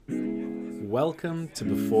Welcome to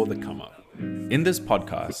Before the Come Up. In this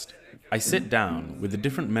podcast, I sit down with a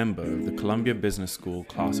different member of the Columbia Business School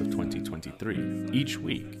class of 2023 each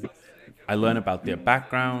week. I learn about their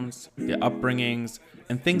backgrounds, their upbringings,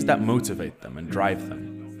 and things that motivate them and drive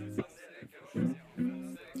them.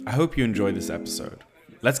 I hope you enjoy this episode.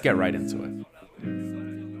 Let's get right into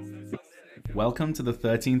it. Welcome to the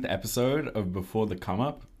 13th episode of Before the Come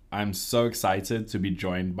Up. I'm so excited to be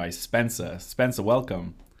joined by Spencer. Spencer,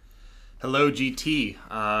 welcome. Hello, GT.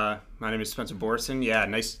 My name is Spencer Borson. Yeah,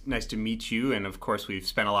 nice to meet you. And of course, we've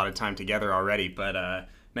spent a lot of time together already, but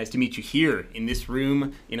nice to meet you here in this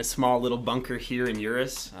room, in a small little bunker here in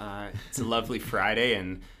Eurus. It's a lovely Friday,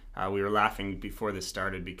 and we were laughing before this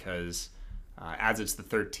started because as it's the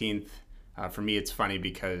 13th, for me it's funny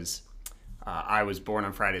because I was born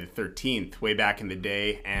on Friday the 13th, way back in the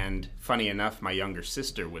day, and funny enough, my younger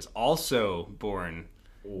sister was also born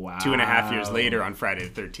 2.5 years later on Friday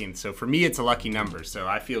the 13th. So for me, it's a lucky number, so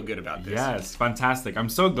I feel good about this. Yes, fantastic. I'm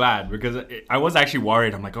so glad because I was actually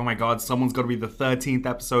worried. I'm like, oh my God, someone's got to be the 13th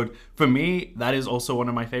episode. For me, that is also one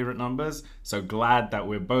of my favorite numbers. So glad that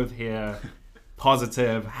we're both here,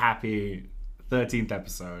 positive, happy, 13th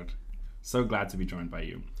episode. So glad to be joined by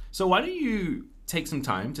you. So why don't you take some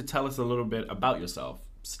time to tell us a little bit about yourself.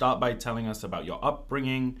 Start by telling us about your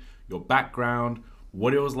upbringing, your background,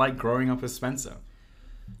 what it was like growing up as Spencer.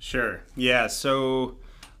 Sure. Yeah, so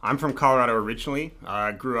I'm from Colorado originally.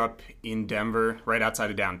 I grew up in Denver, right outside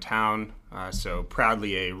of downtown, so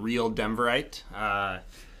proudly a real Denverite.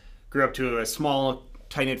 Grew up to a small,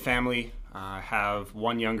 tight-knit family. Have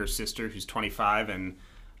one younger sister who's 25, and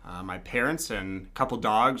my parents and a couple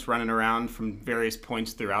dogs running around from various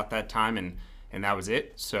points throughout that time, and that was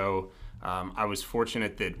it. So I was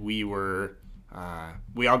fortunate that we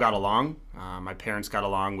all got along. My parents got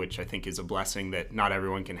along, which I think is a blessing that not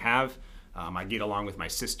everyone can have. I get along with my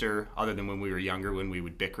sister, other than when we were younger, when we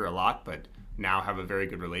would bicker a lot, but now have a very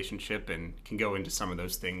good relationship and can go into some of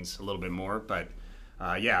those things a little bit more. But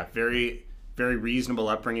yeah, very, very reasonable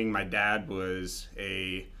upbringing. My dad was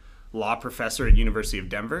a law professor at University of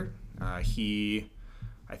Denver. He,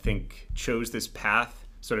 I think, chose this path.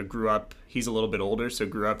 Sort of grew up, he's a little bit older, so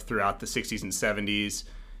grew up throughout the 60s and 70s,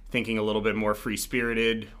 thinking a little bit more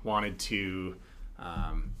free-spirited, wanted to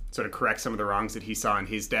sort of correct some of the wrongs that he saw in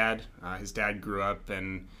his dad. His dad grew up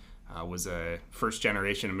and was a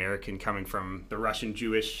first-generation American coming from the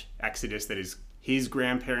Russian-Jewish exodus that his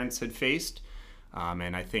grandparents had faced,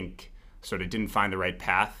 and I think sort of didn't find the right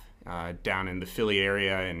path down in the Philly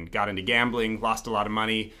area and got into gambling, lost a lot of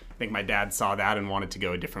money. I think my dad saw that and wanted to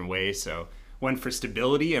go a different way, so went for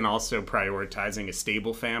stability and also prioritizing a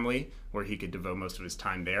stable family where he could devote most of his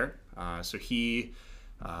time there. So he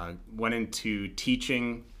went into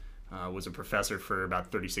teaching, was a professor for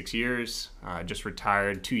about 36 years, just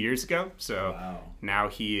retired 2 years ago. So Now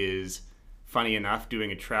he is, funny enough,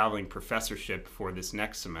 doing a traveling professorship for this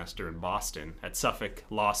next semester in Boston at Suffolk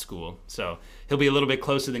Law School. So he'll be a little bit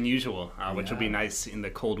closer than usual, which will be nice in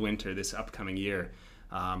the cold winter this upcoming year.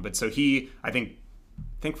 But so he, I think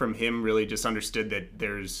from him really just understood that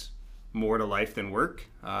there's more to life than work,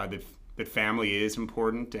 that family is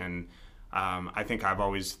important, and I think I've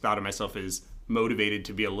always thought of myself as motivated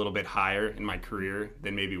to be a little bit higher in my career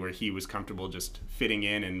than maybe where he was comfortable just fitting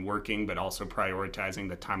in and working, but also prioritizing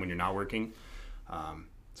the time when you're not working.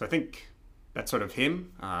 So I think that's sort of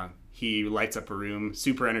him. He lights up a room,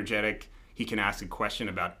 super energetic. He can ask a question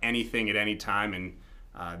about anything at any time, and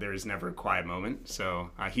there is never a quiet moment.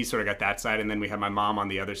 So he sort of got that side. And then we have my mom on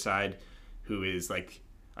the other side, who is like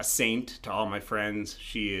a saint to all my friends.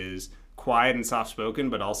 She is quiet and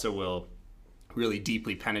soft-spoken, but also will really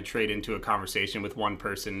deeply penetrate into a conversation with one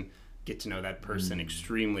person, get to know that person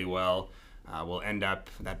extremely well. Will end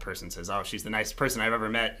up, that person says, oh, she's the nicest person I've ever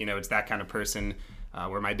met. You know, it's that kind of person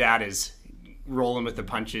where my dad is rolling with the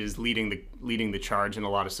punches, leading the charge in a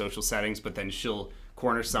lot of social settings, but then she'll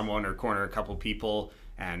corner someone or corner a couple people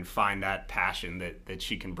and find that passion that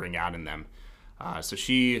she can bring out in them. So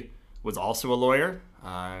she was also a lawyer.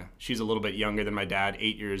 She's a little bit younger than my dad,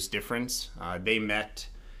 8 years difference. They met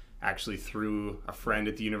actually through a friend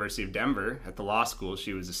at the University of Denver at the law school.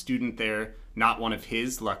 She was a student there, not one of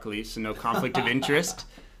his, luckily, so no conflict of interest.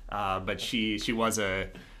 But she was a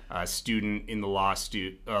student in the law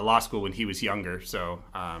school when he was younger. So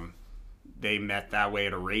they met that way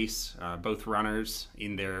at a race, both runners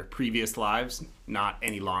in their previous lives, not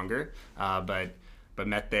any longer, but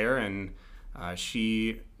met there. And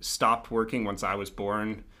she stopped working once I was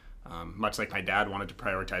born. Much like my dad, wanted to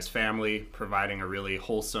prioritize family, providing a really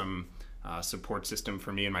wholesome support system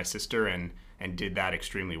for me and my sister, and did that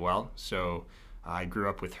extremely well. So I grew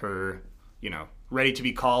up with her ready to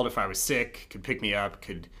be called if I was sick, could pick me up,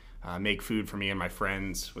 could make food for me and my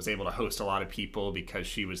friends, was able to host a lot of people because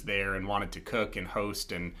she was there and wanted to cook and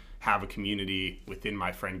host and have a community within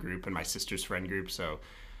my friend group and my sister's friend group. So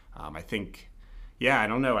I think, I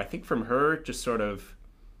don't know. I think from her, just sort of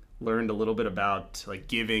learned a little bit about like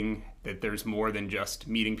giving, that there's more than just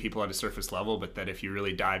meeting people at a surface level, but that if you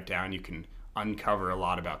really dive down, you can uncover a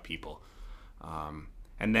lot about people.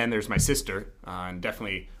 And then there's my sister, and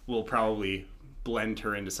definitely we'll probably blend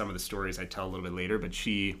her into some of the stories I tell a little bit later, but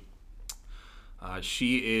she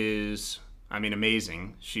is,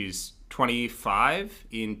 amazing. She's 25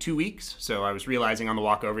 in 2 weeks, so I was realizing on the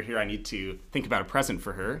walk over here I need to think about a present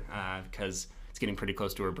for her because it's getting pretty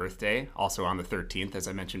close to her birthday, also on the 13th, as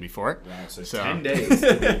I mentioned before. Wow, so 10 days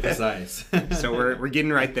to be precise. So we're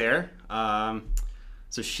getting right there.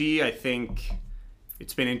 So she, I think,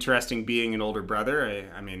 it's been interesting being an older brother.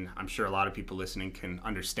 I'm sure a lot of people listening can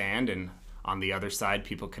understand, and on the other side,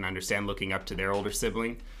 people can understand looking up to their older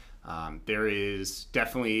sibling. There is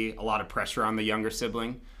definitely a lot of pressure on the younger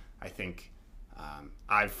sibling. I think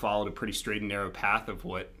I've followed a pretty straight and narrow path of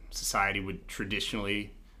what society would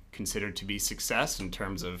traditionally consider to be success in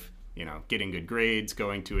terms of, getting good grades,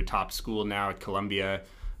 going to a top school now at Columbia,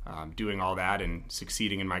 doing all that and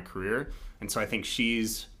succeeding in my career. And so I think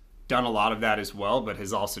she's done a lot of that as well, but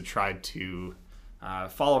has also tried to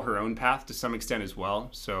follow her own path to some extent as well.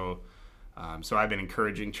 So I've been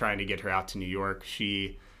encouraging, trying to get her out to New York.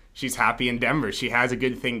 She's happy in Denver. She has a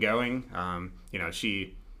good thing going.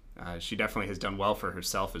 She definitely has done well for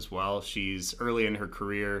herself as well. She's early in her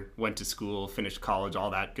career, went to school, finished college, all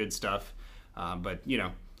that good stuff. But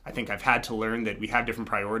I think I've had to learn that we have different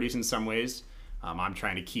priorities in some ways. I'm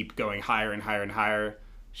trying to keep going higher and higher and higher.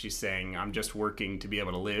 She's saying I'm just working to be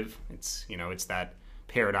able to live. It's that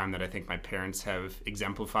paradigm that I think my parents have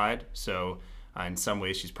exemplified. So in some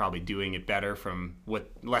ways, she's probably doing it better from what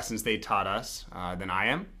lessons they taught us than I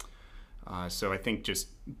am. So I think just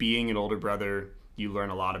being an older brother, you learn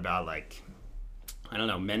a lot about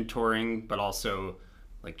mentoring, but also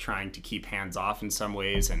like trying to keep hands off in some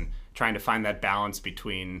ways and trying to find that balance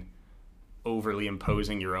between overly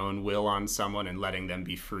imposing your own will on someone and letting them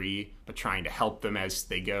be free, but trying to help them as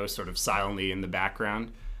they go, sort of silently in the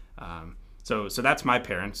background. So that's my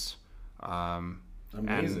parents.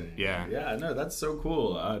 Amazing. No, that's so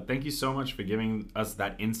cool. Thank you so much for giving us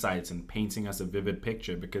that insights and painting us a vivid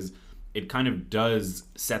picture, because it kind of does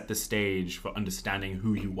set the stage for understanding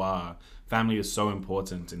who you are. Family is so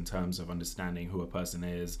important in terms of understanding who a person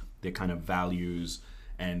is, their kind of values,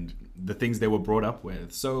 and the things they were brought up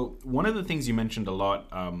with. So one of the things you mentioned a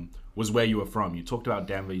lot was where you were from. You talked about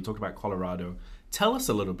Denver, you talked about Colorado. Tell us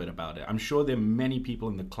a little bit about it. I'm sure there are many people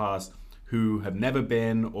in the class who have never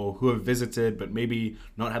been or who have visited but maybe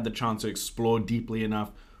not had the chance to explore deeply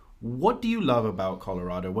enough. What do you love about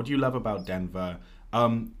Colorado? What do you love about Denver?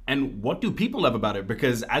 And what do people love about it?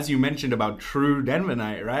 Because as you mentioned about true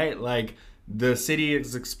Denverite, right? Like the city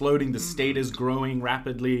is exploding, the state is growing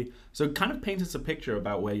rapidly. So kind of paint us a picture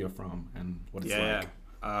about where you're from and what it's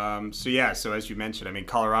like. So as you mentioned,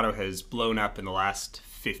 Colorado has blown up in the last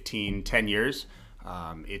 10 years.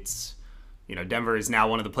 Denver is now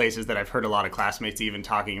one of the places that I've heard a lot of classmates even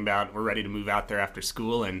talking about, we're ready to move out there after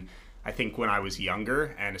school. And I think when I was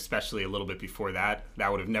younger, and especially a little bit before that, that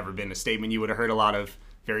would have never been a statement you would have heard a lot of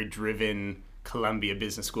very driven Columbia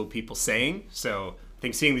Business School people saying. So I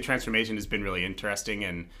think seeing the transformation has been really interesting.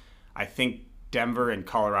 And I think Denver and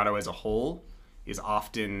Colorado as a whole is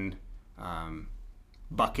often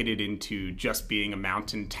bucketed into just being a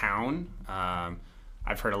mountain town.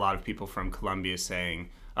 I've heard a lot of people from Columbia saying,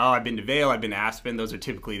 oh, I've been to Vail, I've been to Aspen. Those are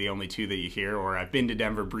typically the only two that you hear. Or I've been to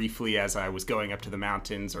Denver briefly as I was going up to the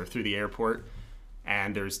mountains or through the airport.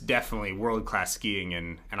 And there's definitely world-class skiing.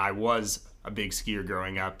 And I was a big skier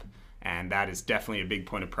growing up. And that is definitely a big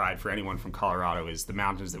point of pride for anyone from Colorado, is the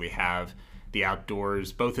mountains that we have, the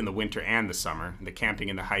outdoors, both in the winter and the summer. The camping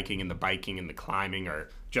and the hiking and the biking and the climbing are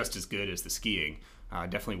just as good as the skiing.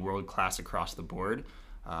 Definitely world-class across the board.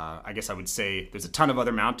 I guess I would say there's a ton of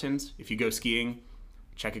other mountains. If you go skiing,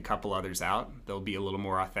 check a couple others out. They'll be a little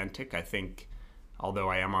more authentic. I think, although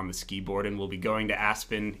I am on the ski board and we'll be going to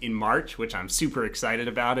Aspen in March, which I'm super excited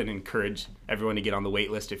about and encourage everyone to get on the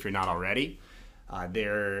wait list if you're not already.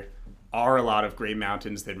 There are a lot of great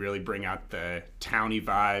mountains that really bring out the towny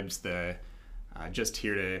vibes, the just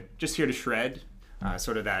here to shred,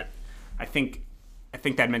 sort of that. I think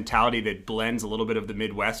that mentality that blends a little bit of the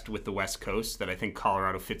Midwest with the West Coast that I think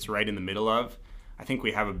Colorado fits right in the middle of. I think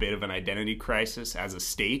we have a bit of an identity crisis as a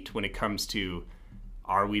state when it comes to,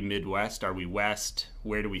 are we Midwest? Are we West?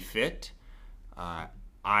 Where do we fit?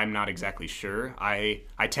 I'm not exactly sure. I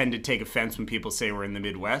tend to take offense when people say we're in the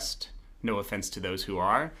Midwest. No offense to those who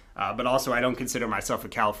are. But also, I don't consider myself a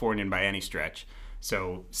Californian by any stretch.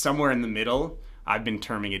 So somewhere in the middle, I've been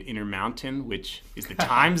terming it Intermountain, which is the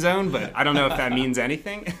time zone, but I don't know if that means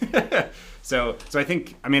anything. So I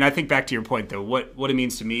think back to your point, though, what it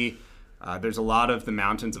means to me, there's a lot of the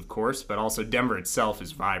mountains, of course, but also Denver itself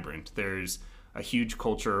is vibrant. There's a huge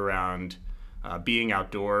culture around being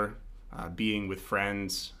outdoor, being with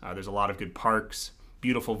friends. There's a lot of good parks,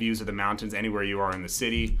 beautiful views of the mountains anywhere you are in the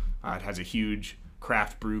city. It has a huge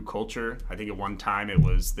craft brew culture. I think at one time it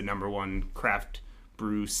was the number 1 craft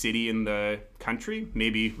brew city in the country,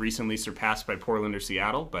 maybe recently surpassed by Portland or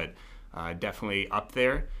Seattle, but definitely up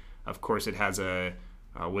there. Of course, it has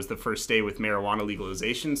was the first state with marijuana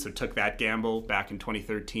legalization, so took that gamble back in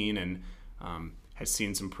 2013 and has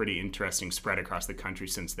seen some pretty interesting spread across the country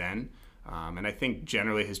since then. And I think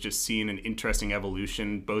generally has just seen an interesting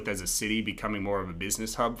evolution, both as a city becoming more of a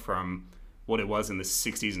business hub from what it was in the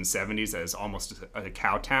 60s and 70s as almost a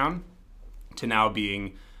cow town to now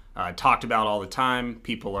being talked about all the time.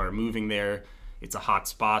 People are moving there. It's a hot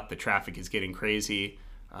spot. The traffic is getting crazy.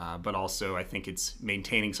 But also I think it's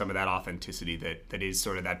maintaining some of that authenticity that is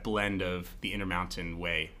sort of that blend of the Intermountain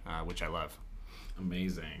way, which I love.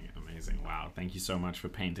 Amazing. Wow. Thank you so much for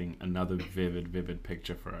painting another vivid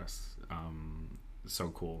picture for us. So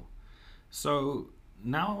cool. So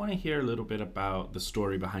now I want to hear a little bit about the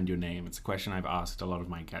story behind your name. It's a question I've asked a lot of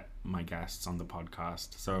my guests on the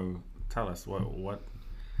podcast. So tell us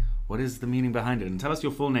what is the meaning behind it, and tell us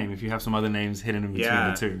your full name if you have some other names hidden in between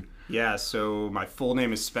the two. Yeah. So my full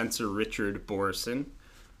name is Spencer Richard Borison.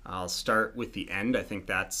 I'll start with the end. I think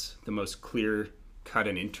that's the most clear-cut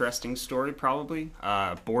and interesting story, probably.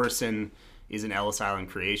 Borison is an Ellis Island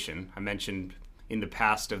creation. I mentioned in the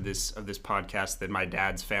past of this podcast that my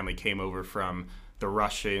dad's family came over from the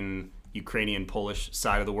Russian, Ukrainian, Polish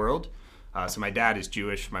side of the world. So my dad is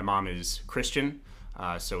Jewish, my mom is Christian.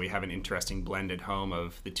 So we have an interesting blended home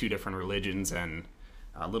of the two different religions and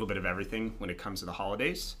a little bit of everything when it comes to the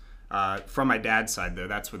holidays. From my dad's side, though,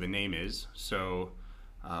 that's where the name is. So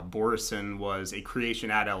Borison was a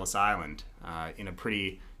creation at Ellis Island in a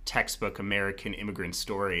pretty textbook American immigrant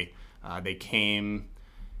story. They came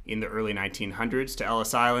in the early 1900s to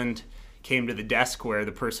Ellis Island, came to the desk where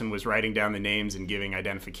the person was writing down the names and giving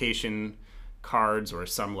identification cards or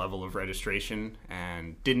some level of registration,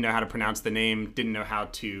 and didn't know how to pronounce the name, didn't know how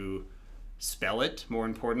to spell it. More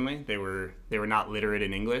importantly, they were not literate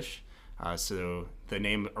in English, so the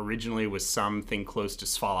name originally was something close to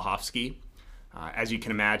Svalahovsky. As you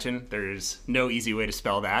can imagine, there's no easy way to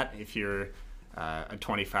spell that if you're a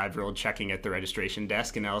 25-year-old checking at the registration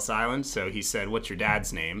desk in Ellis Island. So he said, "What's your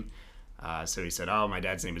dad's name?" So he said, "Oh, my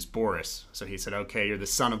dad's name is Boris." So he said, "Okay, you're the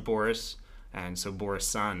son of Boris," and so Boris'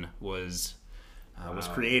 son was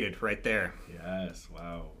created right there. Yes,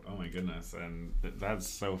 wow. Oh my goodness. And that's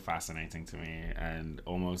so fascinating to me, and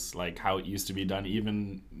almost like how it used to be done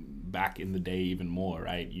even back in the day even more,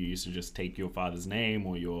 right? You used to just take your father's name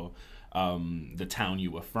or your the town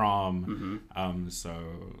you were from. Mm-hmm.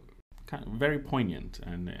 So kind of very poignant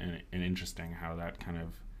and interesting how that kind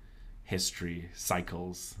of history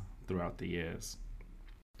cycles throughout the years.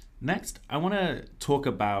 Next, I want to talk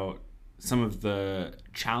about some of the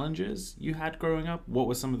challenges you had growing up. What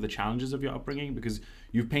were some of the challenges of your upbringing? Because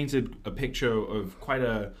you've painted a picture of quite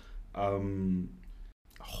a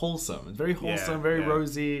wholesome, very wholesome, very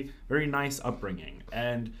rosy, very nice upbringing.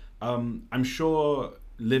 And I'm sure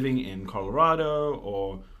living in Colorado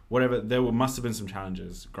or whatever, there must have been some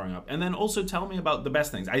challenges growing up. And then also tell me about the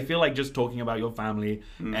best things. I feel like just talking about your family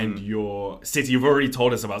and your city, you've already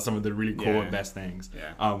told us about some of the really cool and best things.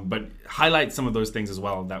 Yeah. But highlight some of those things as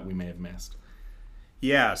well that we may have missed.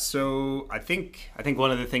 Yeah, so I think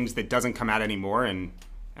one of the things that doesn't come out anymore, and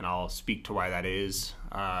I'll speak to why that is,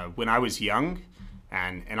 when I was young,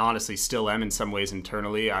 and honestly still am in some ways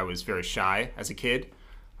internally, I was very shy as a kid.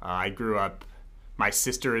 I grew up, my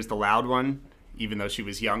sister is the loud one. Even though she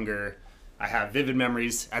was younger, I have vivid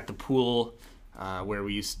memories at the pool where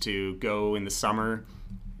we used to go in the summer.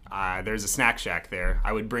 There's a snack shack there.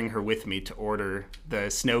 I would bring her with me to order the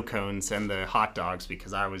snow cones and the hot dogs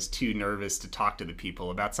because I was too nervous to talk to the people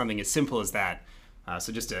about something as simple as that.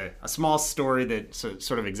 So just a small story that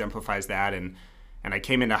sort of exemplifies that. And I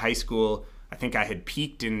came into high school. I think I had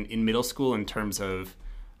peaked in middle school in terms of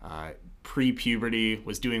pre-puberty,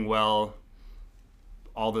 was doing well.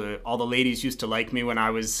 All the ladies used to like me when I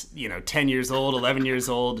was 10 years old, 11 years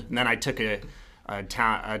old, and then I took a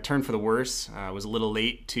turn for the worse. Was a little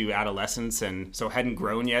late to adolescence, and so hadn't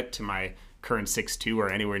grown yet to my current 6'2"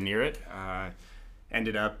 or anywhere near it.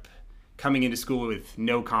 Ended up coming into school with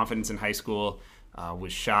no confidence in high school,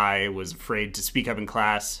 was shy, was afraid to speak up in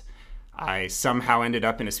class. I somehow ended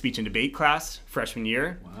up in a speech and debate class freshman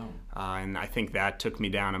year. Wow. And I think that took me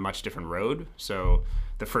down a much different road. So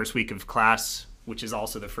the first week of class, which is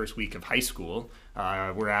also the first week of high school,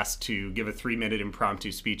 we're asked to give a 3-minute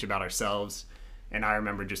impromptu speech about ourselves. And I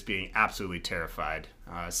remember just being absolutely terrified.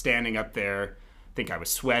 Standing up there, I think I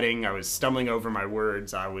was sweating. I was stumbling over my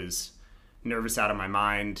words. I was nervous out of my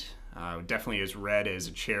mind. Definitely as red as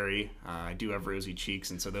a cherry. I do have rosy cheeks,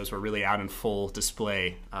 and so those were really out in full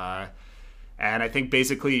display. And I think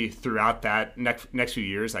basically throughout that next few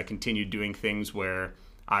years, I continued doing things where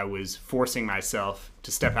I was forcing myself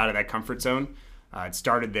to step out of that comfort zone. It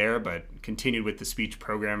started there, but continued with the speech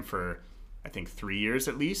program for, I think, 3 years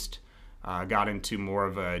at least. Got into more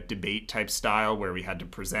of a debate type style where we had to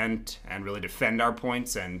present and really defend our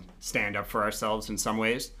points and stand up for ourselves in some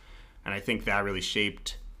ways. And I think that really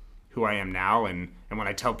shaped who I am now. And when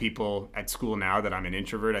I tell people at school now that I'm an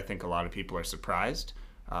introvert, I think a lot of people are surprised.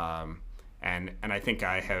 And I think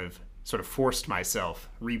I have sort of forced myself,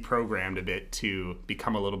 reprogrammed a bit to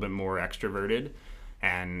become a little bit more extroverted.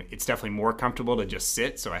 And it's definitely more comfortable to just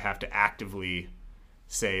sit. So I have to actively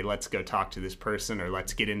say, let's go talk to this person, or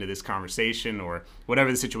let's get into this conversation, or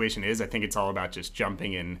whatever the situation is. I think it's all about just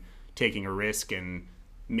jumping and taking a risk and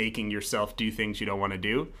making yourself do things you don't want to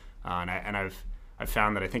do. And I've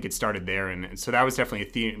found that I think it started there. And so that was definitely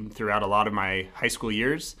a theme throughout a lot of my high school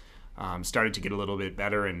years. Started to get a little bit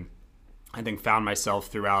better, and I think found myself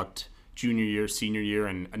throughout junior year, senior year.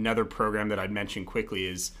 And another program that I'd mention quickly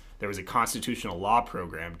is there was a constitutional law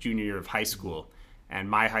program junior year of high school. And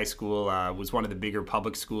my high school was one of the bigger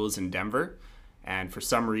public schools in Denver. And for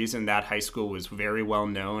some reason, that high school was very well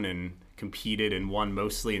known and competed and won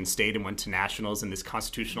mostly in state and went to nationals in this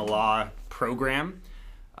constitutional law program.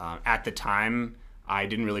 At the time, I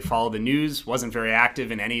didn't really follow the news, wasn't very active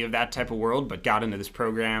in any of that type of world, but got into this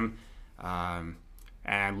program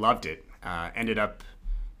and loved it. Ended up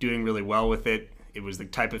doing really well with it. It was the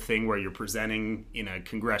type of thing where you're presenting in a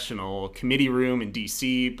congressional committee room in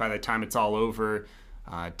D.C. by the time it's all over,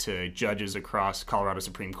 to judges across Colorado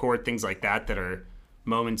Supreme Court, things like that are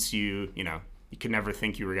moments you could never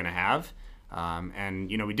think you were going to have. And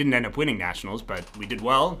we didn't end up winning nationals, but we did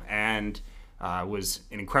well, and was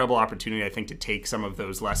an incredible opportunity, I think, to take some of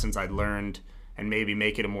those lessons I'd learned and maybe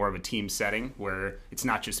make it a more of a team setting where it's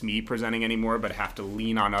not just me presenting anymore, but I have to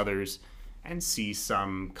lean on others and see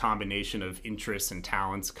some combination of interests and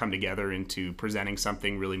talents come together into presenting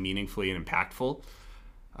something really meaningfully and impactful.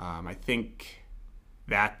 I think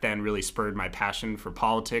that then really spurred my passion for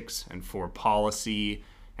politics and for policy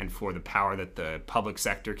and for the power that the public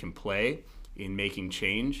sector can play in making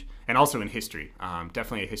change, and also in history.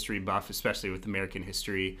 Definitely a history buff, especially with American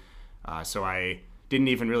history. So I didn't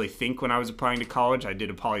even really think when I was applying to college. I did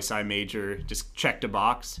a poli-sci major, just checked a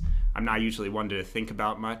box. I'm not usually one to think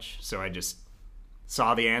about much, so I just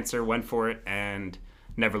saw the answer, went for it, and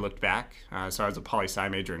never looked back. So I was a poli-sci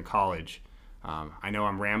major in college. I know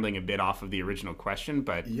I'm rambling a bit off of the original question,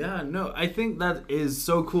 but... Yeah, no, I think that is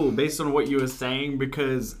so cool based on what you were saying,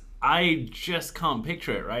 because I just can't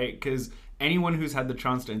picture it, right? Because anyone who's had the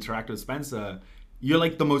chance to interact with Spencer, you're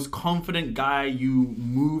like the most confident guy. You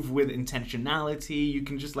move with intentionality. You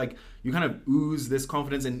can just you kind of ooze this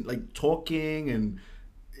confidence and talking, and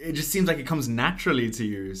it just seems like it comes naturally to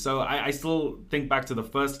you. So I still think back to the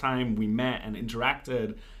first time we met and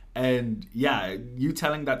interacted, and yeah, you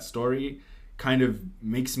telling that story kind of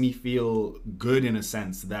makes me feel good in a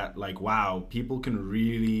sense that wow, people can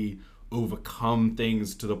really overcome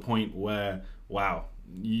things to the point where, wow,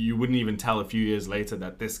 you wouldn't even tell a few years later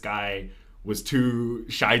that this guy was too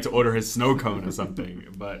shy to order his snow cone or something.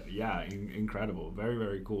 But yeah, incredible. Very,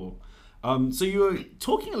 very cool. So you were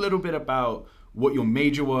talking a little bit about what your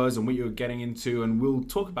major was and what you were getting into, and we'll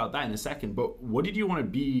talk about that in a second. But what did you want to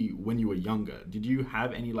be when you were younger? Did you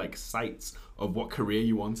have any sights of what career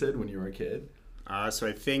you wanted when you were a kid? So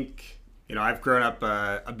I think, I've grown up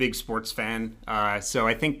a big sports fan. So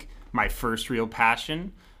I think my first real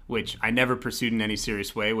passion, which I never pursued in any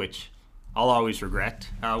serious way, which I'll always regret,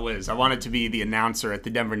 was I wanted to be the announcer at the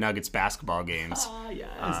Denver Nuggets basketball games. Ah,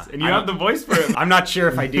 yes. And you have the voice for it. I'm not sure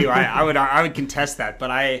if I do. I would contest that,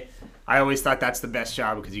 but I always thought that's the best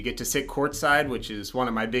job because you get to sit courtside, which is one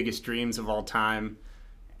of my biggest dreams of all time.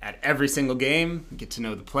 At every single game, get to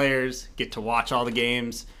know the players, get to watch all the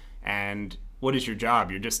games, and what is your job?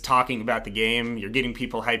 You're just talking about the game. You're getting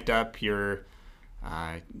people hyped up. You're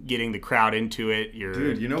getting the crowd into it. You're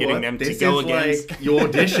Dude, you know getting what? them This to go is against. like your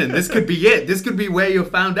audition. This could be it. This could be where you're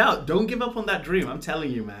found out. Don't give up on that dream. I'm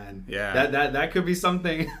telling you, man. Yeah. That could be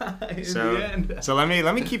something in the end. So let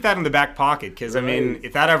me keep that in the back pocket, because I mean,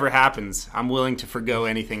 if that ever happens, I'm willing to forgo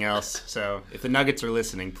anything else. So if the Nuggets are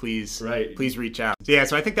listening, please reach out. So yeah,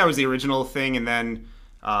 so I think that was the original thing, and then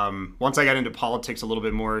once I got into politics a little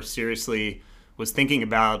bit more seriously, was thinking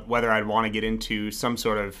about whether I'd want to get into some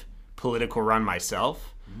sort of political run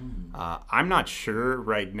myself. I'm not sure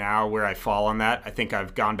right now where I fall on that. I think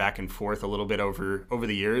I've gone back and forth a little bit over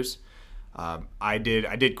the years. I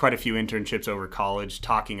did quite a few internships over college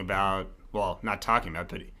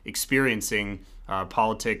but experiencing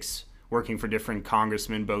politics, working for different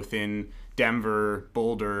congressmen, both in Denver,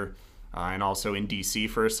 Boulder, and also in DC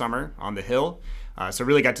for a summer on the Hill. So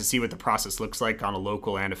really got to see what the process looks like on a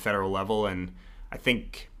local and a federal level. And I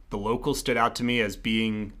think the local stood out to me as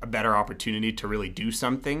being a better opportunity to really do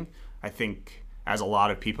something. I think, as a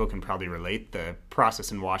lot of people can probably relate, the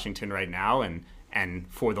process in Washington right now and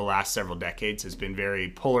for the last several decades has been very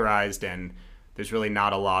polarized, and there's really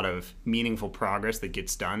not a lot of meaningful progress that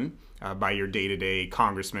gets done by your day-to-day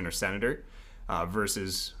congressman or senator.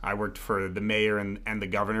 Versus I worked for the mayor and the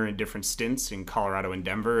governor in different stints in Colorado and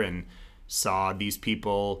Denver, and saw these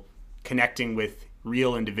people connecting with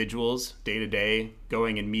real individuals day to day,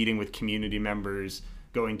 going and meeting with community members,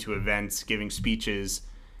 going to events, giving speeches,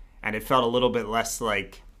 and it felt a little bit less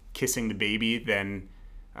like kissing the baby than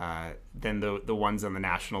the ones on the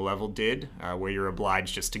national level did, where you're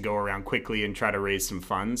obliged just to go around quickly and try to raise some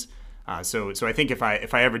funds. So I think if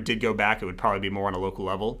I ever did go back, it would probably be more on a local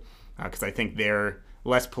level, because I think they're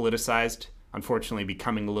less politicized, unfortunately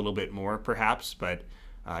becoming a little bit more perhaps, but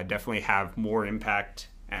definitely have more impact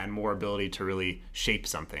and more ability to really shape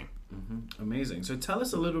something. Mm-hmm. Amazing. So tell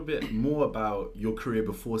us a little bit more about your career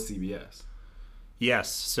before CBS. Yes.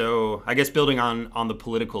 So I guess building on the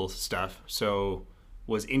political stuff. So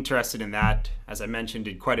was interested in that. As I mentioned,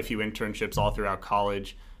 did quite a few internships all throughout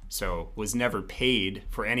college. So was never paid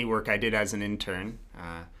for any work I did as an intern.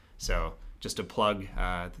 So just a plug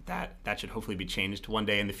that should hopefully be changed one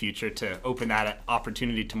day in the future to open that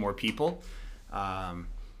opportunity to more people.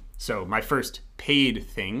 So my first paid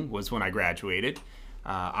thing was when I graduated.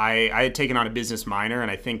 I had taken on a business minor,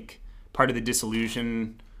 and I think part of the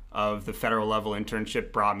disillusion of the federal level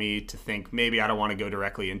internship brought me to think maybe I don't want to go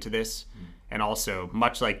directly into this. And also,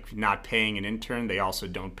 much like not paying an intern, they also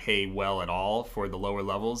don't pay well at all for the lower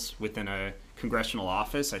levels within a congressional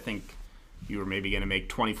office. I think you were maybe going to make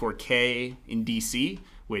 $24K in DC,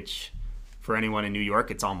 which for anyone in New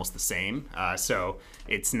York, it's almost the same. So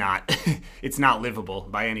it's not it's not livable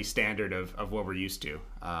by any standard of what we're used to.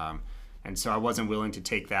 And so I wasn't willing to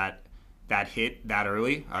take that hit that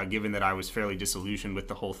early, given that I was fairly disillusioned with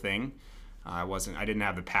the whole thing. I didn't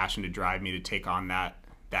have the passion to drive me to take on that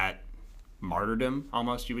martyrdom,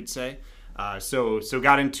 almost, you would say. So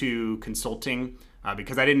got into consulting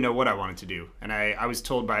because I didn't know what I wanted to do. And I was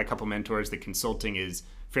told by a couple mentors that consulting is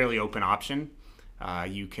fairly open option.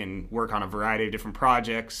 You can work on a variety of different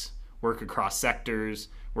projects, work across sectors,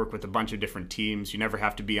 work with a bunch of different teams. You never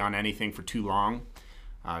have to be on anything for too long.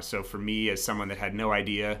 So for me, as someone that had no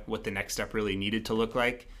idea what the next step really needed to look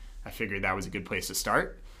like, I figured that was a good place to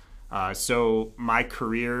start. So my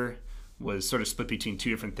career was sort of split between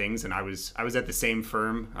two different things, and I was at the same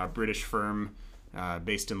firm, a British firm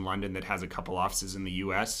based in London that has a couple offices in the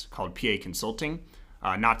US called PA Consulting.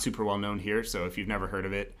 Not super well known here, so if you've never heard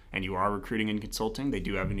of it and you are recruiting in consulting, they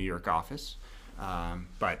do have a New York office.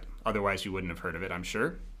 But otherwise you wouldn't have heard of it, I'm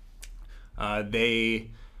sure. They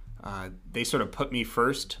sort of put me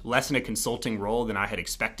first, less in a consulting role than I had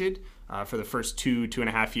expected for the first two and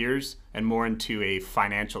a half years, and more into a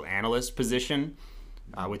financial analyst position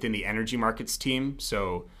within the energy markets team.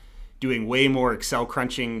 So doing way more Excel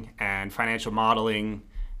crunching and financial modeling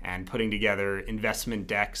and putting together investment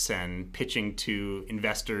decks and pitching to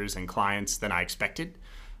investors and clients than I expected.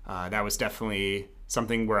 That was definitely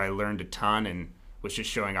something where I learned a ton and was just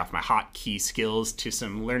showing off my hotkey skills to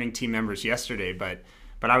some learning team members yesterday. But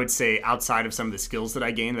I would say outside of some of the skills that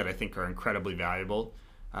I gained that I think are incredibly valuable,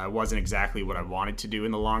 it wasn't exactly what I wanted to do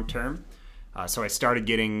in the long term. So I started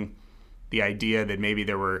getting the idea that maybe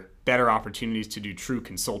there were better opportunities to do true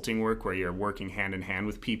consulting work where you're working hand in hand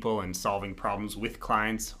with people and solving problems with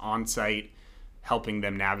clients on site, helping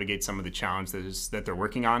them navigate some of the challenges that they're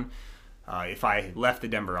working on. If I left the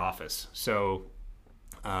Denver office. So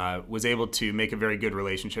was able to make a very good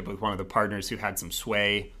relationship with one of the partners who had some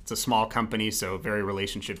sway. It's a small company, so very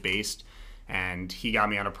relationship based. And he got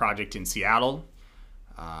me on a project in Seattle.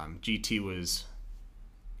 GT was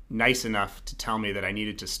nice enough to tell me that I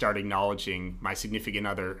needed to start acknowledging my significant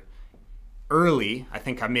other early. I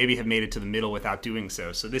think I maybe have made it to the middle without doing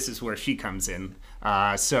so. So this is where she comes in.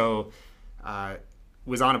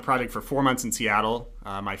 Was on a project for 4 months in Seattle.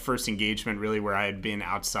 My first engagement really where I had been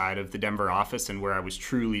outside of the Denver office and where I was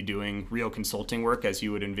truly doing real consulting work as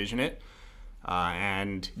you would envision it.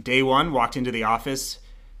 And day one, walked into the office.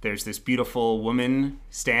 There's this beautiful woman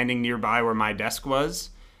standing nearby where my desk was.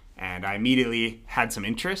 And I immediately had some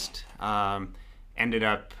interest. Ended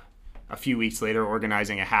up a few weeks later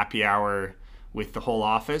organizing a happy hour with the whole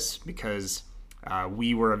office because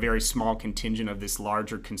we were a very small contingent of this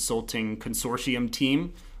larger consulting consortium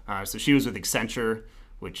team. So she was with Accenture,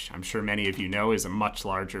 which I'm sure many of you know is a much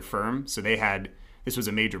larger firm. So this was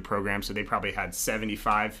a major program, so they probably had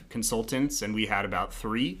 75 consultants, and we had about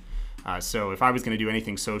 3. So if I was going to do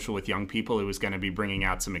anything social with young people, it was going to be bringing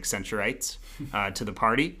out some Accenturites to the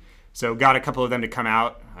party. So got a couple of them to come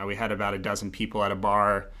out. We had about a dozen people at a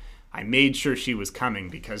bar. I made sure she was coming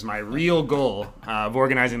because my real goal of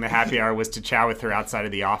organizing the happy hour was to chat with her outside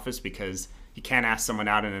of the office, because you can't ask someone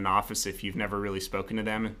out in an office if you've never really spoken to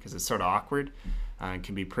them, because it's sort of awkward. It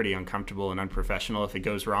can be pretty uncomfortable and unprofessional if it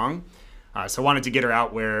goes wrong. So I wanted to get her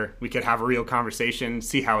out where we could have a real conversation,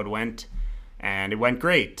 see how it went, and it went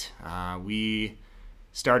great. We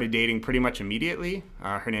started dating pretty much immediately.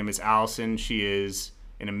 Her name is Allison. She is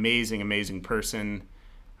an amazing, amazing person.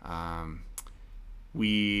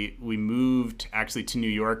 We moved actually to New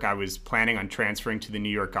York. I was planning on transferring to the New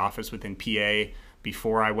York office within PA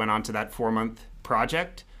before I went on to that 4-month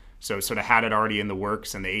project. So sort of had it already in the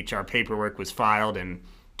works, and the HR paperwork was filed, and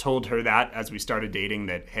told her that as we started dating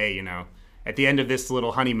that, hey, at the end of this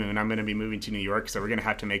little honeymoon, I'm going to be moving to New York, so we're going to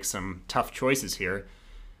have to make some tough choices here.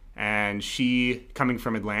 And she, coming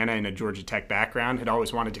from Atlanta in a Georgia Tech background, had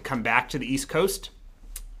always wanted to come back to the East Coast.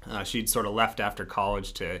 She'd sort of left after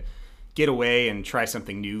college to get away and try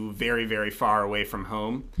something new, very, very far away from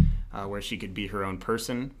home, where she could be her own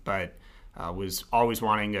person, but was always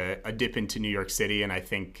wanting a dip into New York City, and I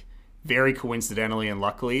think very coincidentally and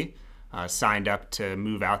luckily signed up to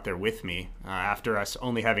move out there with me after us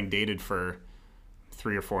only having dated for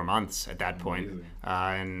 3 or 4 months at that point.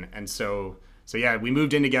 So yeah, we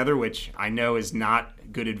moved in together, which I know is not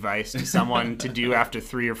good advice to someone to do after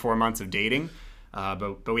 3 or 4 months of dating,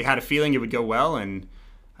 but we had a feeling it would go well, and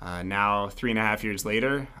now 3.5 years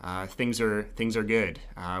later, things are good.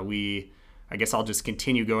 I guess I'll just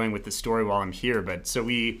continue going with the story while I'm here. But so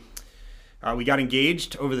we got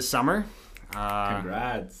engaged over the summer.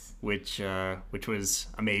 Congrats. Which was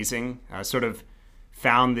amazing. Sort of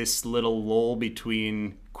found this little lull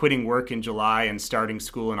between quitting work in July and starting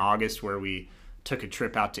school in August, where we took a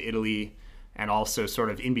trip out to Italy, and also sort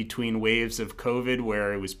of in between waves of COVID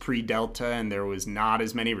where it was pre-Delta and there was not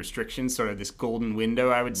as many restrictions, sort of this golden window,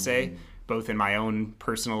 I would say, both in my own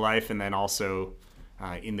personal life and then also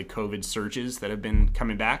in the COVID surges that have been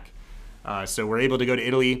coming back. So we're able to go to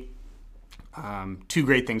Italy. 2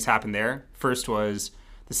 great things happened there. First was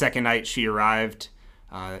the second night she arrived,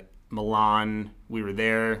 Milan, we were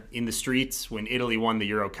there in the streets when Italy won the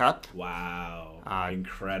Euro Cup. Wow.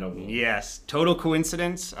 Incredible. Yes, total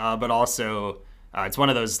coincidence, but also it's one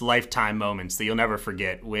of those lifetime moments that you'll never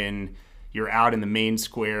forget when you're out in the main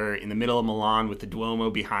square in the middle of Milan with the Duomo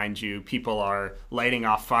behind you. People are lighting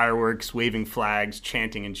off fireworks, waving flags,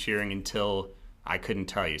 chanting and cheering until, I couldn't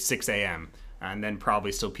tell you, 6 a.m. And then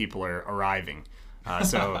probably still people are arriving.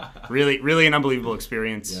 So really, really an unbelievable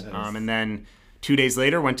experience. Yes. And then 2 days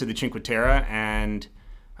later, went to the Cinque Terre and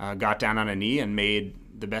got down on a knee and made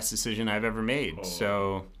the best decision I've ever made. Oh.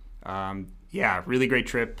 So, yeah, really great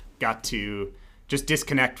trip. Got to just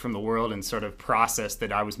disconnect from the world and sort of process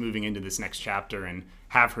that I was moving into this next chapter and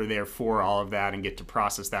have her there for all of that and get to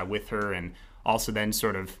process that with her. And also then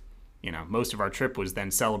sort of, most of our trip was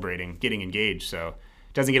then celebrating getting engaged. So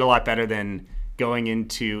it doesn't get a lot better than going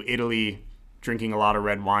into Italy, drinking a lot of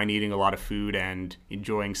red wine, eating a lot of food, and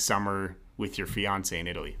enjoying summer with your fiance in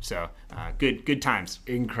Italy. So good times.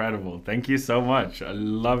 Incredible. Thank you so much. I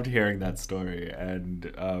loved hearing that story.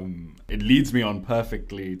 And it leads me on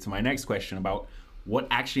perfectly to my next question about what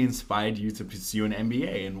actually inspired you to pursue an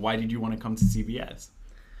MBA, and why did you want to come to CBS?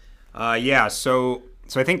 So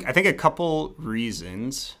I think a couple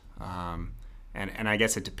reasons. And I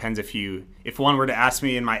guess it depends if one were to ask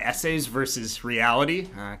me in my essays versus reality,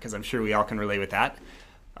 because I'm sure we all can relate with that.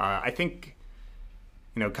 I think,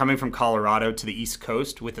 coming from Colorado to the East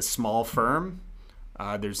Coast with a small firm,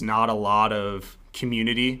 there's not a lot of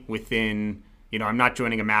community within, I'm not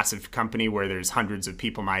joining a massive company where there's hundreds of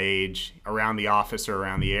people my age around the office or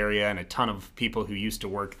around the area and a ton of people who used to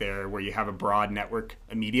work there where you have a broad network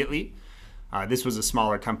immediately. This was a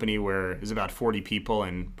smaller company where there's about 40 people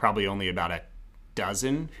and probably only about a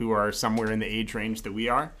dozen who are somewhere in the age range that we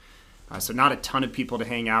are. So not a ton of people to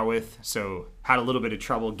hang out with. So had a little bit of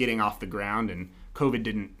trouble getting off the ground, and COVID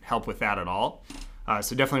didn't help with that at all.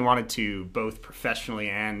 So definitely wanted to both professionally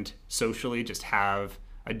and socially just have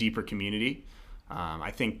a deeper community.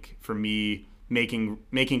 I think for me,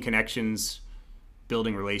 making connections,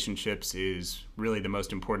 building relationships is really the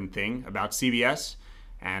most important thing about CBS.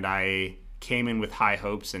 And I came in with high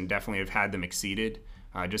hopes and definitely have had them exceeded,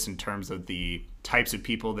 just in terms of the types of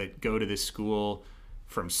people that go to this school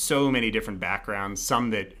from so many different backgrounds, some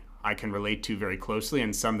that I can relate to very closely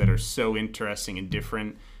and some that are so interesting and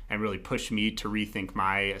different and really push me to rethink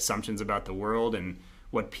my assumptions about the world, and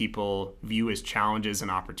what people view as challenges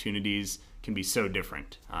and opportunities can be so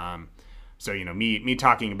different. So, me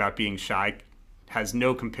talking about being shy has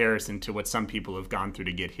no comparison to what some people have gone through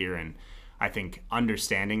to get here. And I think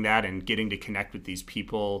understanding that and getting to connect with these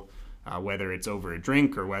people, whether it's over a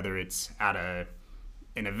drink or whether it's at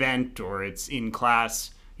an event or it's in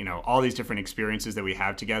class, all these different experiences that we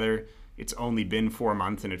have together. It's only been 4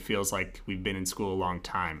 months and it feels like we've been in school a long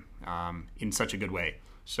time, in such a good way.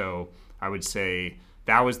 So I would say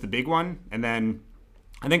that was the big one. And then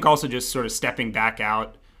I think also just sort of stepping back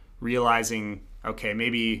out, realizing, okay,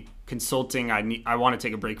 maybe consulting, I want to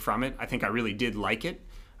take a break from it. I think I really did like it,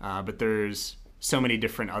 but there's so many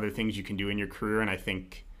different other things you can do in your career. And I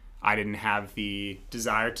think I didn't have the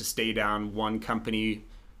desire to stay down one company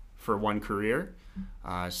for one career.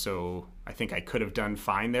 So I think I could have done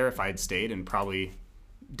fine there if I had stayed and probably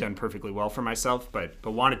done perfectly well for myself, but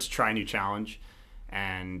wanted to try a new challenge.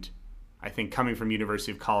 And I think coming from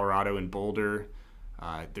University of Colorado in Boulder,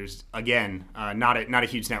 there's, again, not a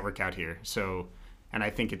huge network out here. So, and I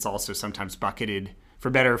think it's also sometimes bucketed, for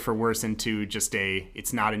better or for worse, into just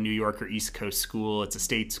it's not a New York or East Coast school, it's a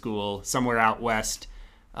state school somewhere out west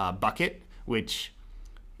bucket, which,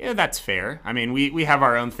 that's fair. I mean, we have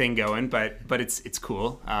our own thing going, but it's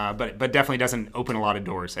cool. But definitely doesn't open a lot of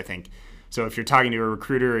doors, I think. So if you're talking to a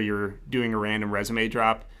recruiter or you're doing a random resume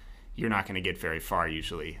drop, you're not going to get very far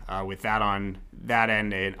usually with that on that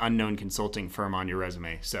end, an unknown consulting firm on your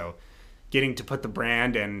resume. So getting to put the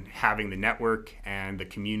brand and having the network and the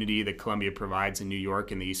community that Columbia provides in New York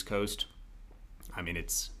and the East Coast, I mean,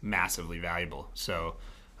 it's massively valuable. So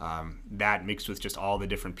that mixed with just all the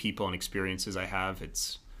different people and experiences I have,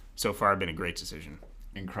 it's so far been a great decision.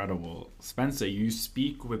 Incredible. Spencer, you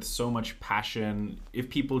speak with so much passion. If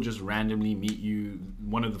people just randomly meet you,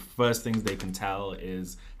 one of the first things they can tell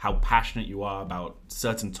is how passionate you are about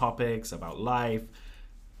certain topics, about life.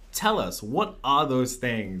 Tell us, what are those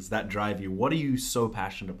things that drive you? What are you so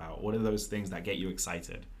passionate about? What are those things that get you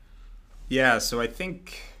excited? Yeah, so I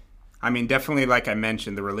think, definitely, like I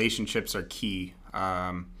mentioned, the relationships are key.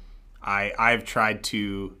 I've tried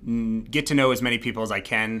to get to know as many people as I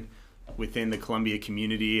can within the Columbia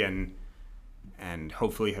community, and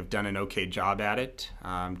hopefully have done an okay job at it.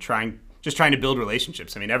 Trying to build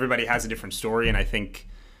relationships. Everybody has a different story, and I think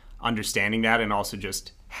understanding that, and also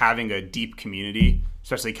just having a deep community,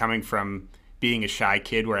 especially coming from being a shy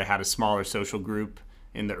kid where I had a smaller social group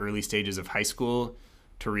in the early stages of high school,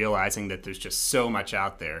 to realizing that there's just so much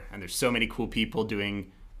out there and there's so many cool people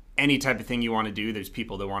doing any type of thing you want to do. There's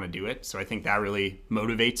people that want to do it. So I think that really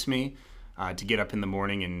motivates me to get up in the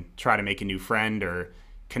morning and try to make a new friend or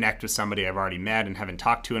connect with somebody I've already met and haven't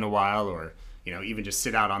talked to in a while, or even just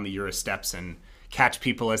sit out on the Euro steps and catch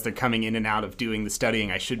people as they're coming in and out of doing the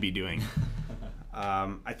studying I should be doing.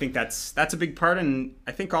 I think that's a big part. And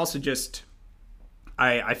I think also just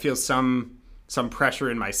I feel some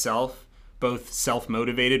pressure in myself, both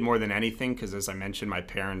self-motivated more than anything, because as I mentioned, my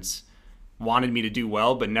parents wanted me to do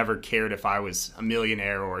well, but never cared if I was a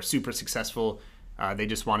millionaire or super successful. They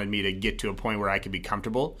just wanted me to get to a point where I could be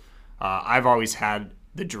comfortable. I've always had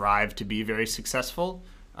the drive to be very successful,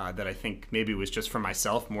 that I think maybe was just from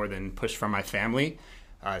myself more than push from my family.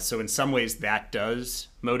 So in some ways that does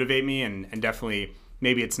motivate me, and definitely,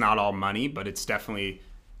 maybe it's not all money, but it's definitely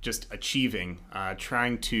just achieving,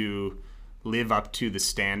 trying to live up to the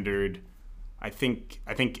standard. I think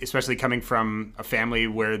especially coming from a family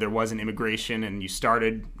where there wasn't immigration, and you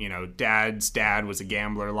started, dad's dad was a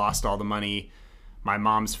gambler, lost all the money. My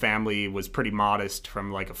mom's family was pretty modest,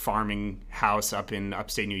 from like a farming house up in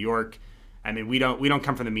upstate New York. We don't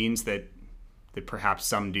come from the means that perhaps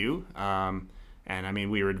some do.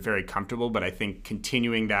 And we were very comfortable, but I think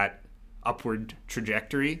continuing that upward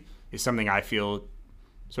trajectory is something I feel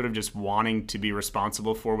sort of just wanting to be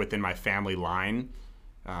responsible for within my family line.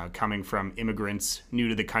 Coming from immigrants new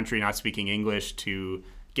to the country, not speaking English, to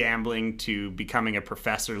gambling to becoming a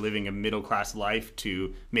professor, living a middle-class life,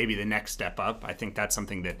 to maybe the next step up. I think that's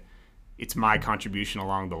something that it's my contribution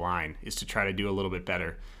along the line, is to try to do a little bit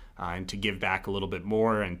better and to give back a little bit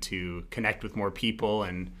more and to connect with more people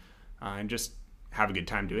and just have a good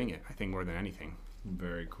time doing it, I think, more than anything.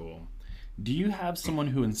 Very cool. Do you have someone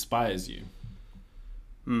who inspires you?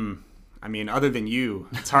 I mean, other than you,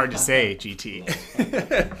 it's hard to say, GT.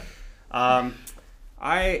 I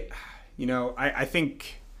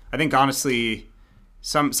think honestly,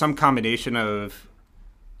 some combination of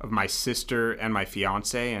my sister and my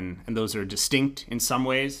fiance, and those are distinct in some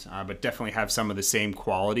ways, but definitely have some of the same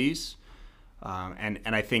qualities. And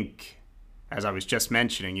I think, as I was just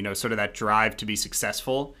mentioning, sort of that drive to be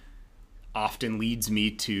successful often leads me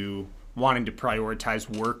to wanting to prioritize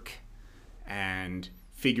work and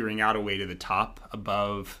figuring out a way to the top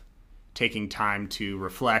above taking time to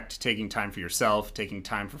reflect, taking time for yourself, taking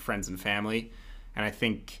time for friends and family. And I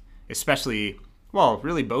think especially, well,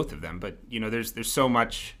 really both of them, but there's so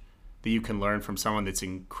much that you can learn from someone that's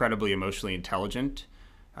incredibly emotionally intelligent,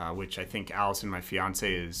 which I think Allison, my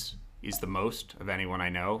fiance, is the most of anyone I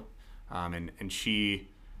know. And she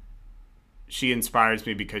inspires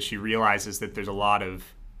me because she realizes that there's a lot of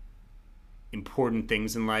important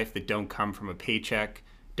things in life that don't come from a paycheck,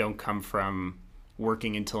 don't come from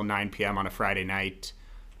working until 9 p.m. on a Friday night.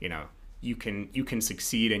 You can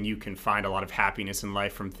succeed and you can find a lot of happiness in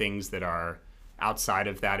life from things that are outside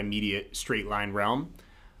of that immediate straight line realm.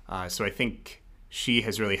 So I think she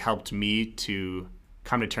has really helped me to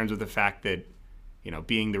come to terms with the fact that,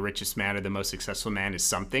 being the richest man or the most successful man is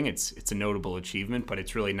something. It's a notable achievement, but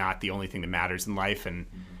it's really not the only thing that matters in life. And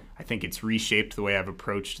I think it's reshaped the way I've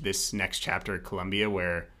approached this next chapter at Columbia,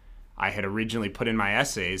 where I had originally put in my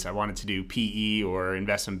essays I wanted to do PE or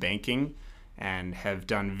investment banking, and have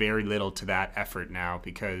done very little to that effort now,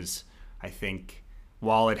 because I think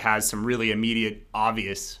while it has some really immediate,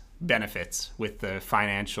 obvious benefits with the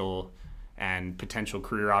financial and potential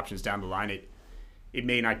career options down the line, it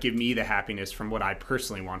may not give me the happiness from what I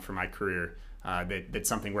personally want for my career. That's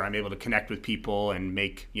something where I'm able to connect with people and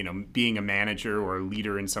make, being a manager or a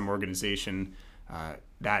leader in some organization,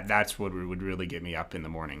 that's what would really get me up in the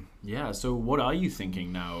morning. Yeah. So what are you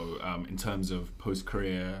thinking now in terms of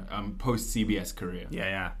post-career, post-CBS career?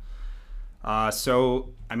 Yeah. So,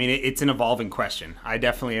 I mean, it's an evolving question. I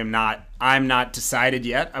definitely I'm not decided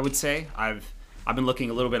yet, I would say. I've been looking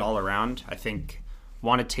a little bit all around. I think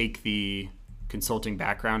want to take the consulting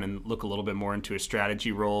background and look a little bit more into a strategy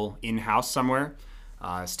role in-house somewhere.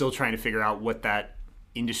 Still trying to figure out what that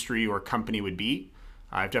industry or company would be.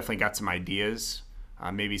 I've definitely got some ideas.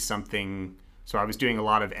 Maybe something, so I was doing a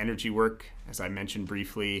lot of energy work, as I mentioned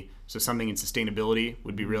briefly. So something in sustainability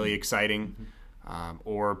would be really exciting,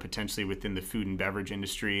 or potentially within the food and beverage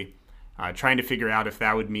industry. Trying to figure out if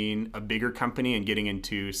that would mean a bigger company and getting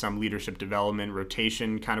into some leadership development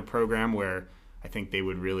rotation kind of program where I think they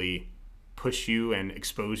would really push you and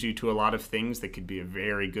expose you to a lot of things that could be a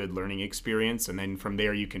very good learning experience. And then from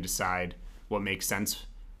there, you can decide what makes sense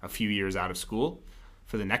a few years out of school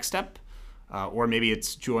for the next step. Or maybe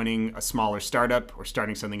it's joining a smaller startup or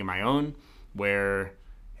starting something of my own, where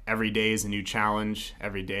every day is a new challenge.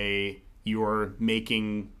 Every day you're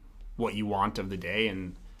making what you want of the day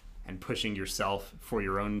and pushing yourself for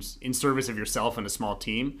your own, in service of yourself and a small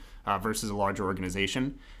team versus a larger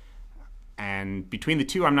organization. And between the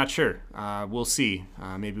two, I'm not sure. We'll see.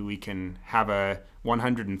 Maybe we can have a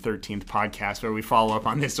 113th podcast where we follow up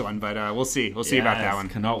on this one, but we'll see. We'll see about that one.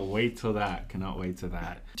 Cannot wait till that.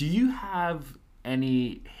 Do you have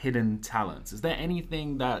any hidden talents? Is there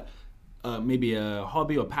anything that maybe a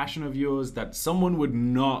hobby or passion of yours that someone would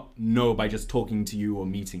not know by just talking to you or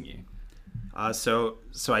meeting you? So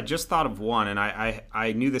I just thought of one, and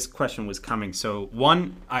I knew this question was coming. So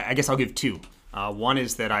one, I guess I'll give two. One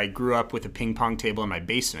is that I grew up with a ping pong table in my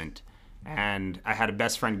basement, and I had a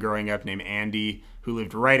best friend growing up named Andy who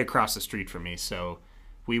lived right across the street from me. So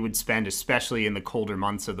we would spend, especially in the colder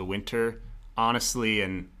months of the winter, honestly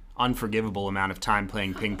an unforgivable amount of time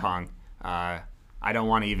playing ping pong. I don't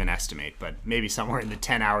want to even estimate, but maybe somewhere in the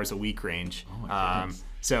 10 hours a week range. Oh my goodness.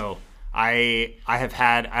 So I have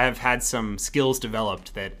had some skills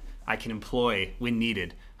developed that I can employ when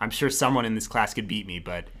needed. I'm sure someone in this class could beat me,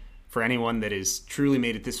 but for anyone that has truly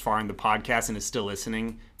made it this far in the podcast and is still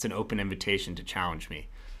listening, it's an open invitation to challenge me.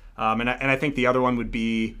 And I think the other one would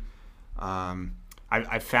be,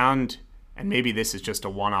 I found, and maybe this is just a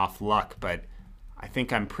one-off luck, but I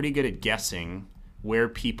think I'm pretty good at guessing where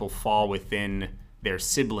people fall within their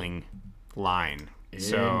sibling line.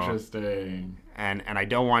 Interesting. And I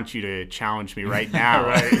don't want you to challenge me right now,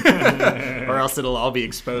 or else it'll all be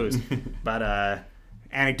exposed. But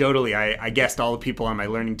anecdotally, I guessed all the people on my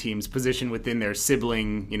learning team's position within their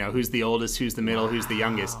sibling, who's the oldest, who's the middle, who's the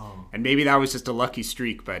youngest. And maybe that was just a lucky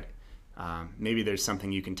streak, but maybe there's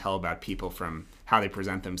something you can tell about people from how they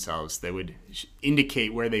present themselves that would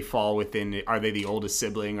indicate where they fall within. Are they the oldest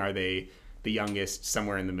sibling? Are they the youngest,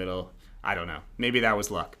 somewhere in the middle? I don't know. Maybe that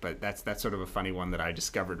was luck, but that's sort of a funny one that I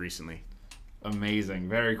discovered recently. Amazing.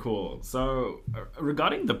 Very cool. So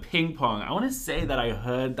regarding the ping pong, I want to say that I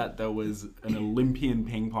heard that there was an Olympian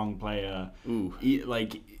ping pong player,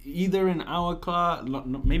 either in our class,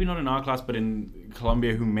 maybe not in our class, but in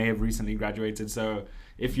Columbia, who may have recently graduated. So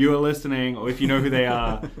if you're listening, or if you know who they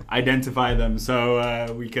are, identify them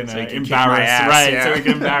so we can, so we can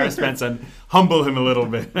embarrass Spencer and humble him a little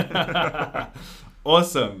bit.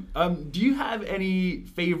 Awesome. Do you have any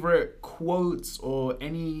favorite quotes or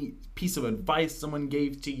any piece of advice someone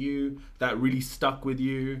gave to you that really stuck with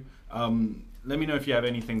you? Let me know if you have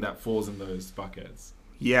anything that falls in those buckets.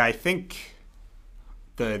 Yeah, I think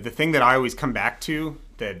the thing that I always come back to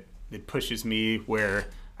that pushes me, where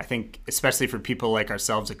I think especially for people like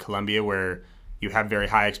ourselves at Columbia, where you have very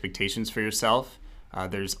high expectations for yourself,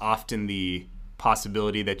 there's often the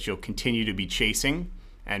possibility that you'll continue to be chasing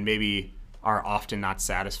and maybe are often not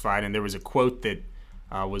satisfied. And there was a quote that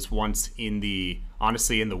was once in the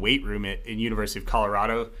weight room at University of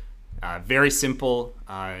Colorado. Very simple,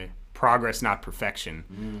 progress, not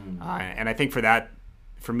perfection. And I think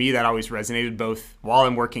for me, that always resonated, both while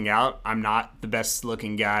I'm working out. I'm not the best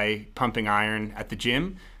looking guy pumping iron at the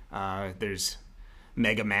gym. There's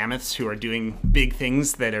mega mammoths who are doing big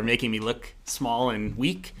things that are making me look small and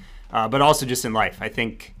weak. But also just in life, I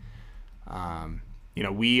think,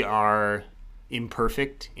 we are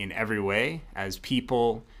imperfect in every way as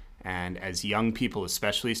people, and as young people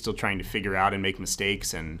especially, still trying to figure out and make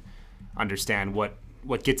mistakes and understand what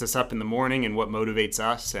gets us up in the morning and what motivates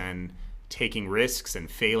us, and taking risks and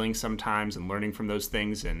failing sometimes and learning from those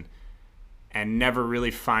things, and never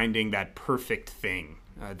really finding that perfect thing.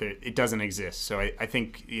 It doesn't exist. So I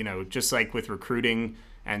think, just like with recruiting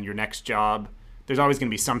and your next job, there's always going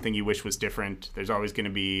to be something you wish was different. There's always going to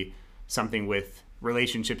be something with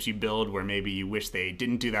relationships you build where maybe you wish they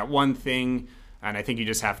didn't do that one thing. And I think you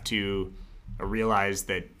just have to realize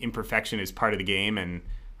that imperfection is part of the game, and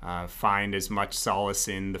find as much solace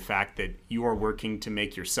in the fact that you are working to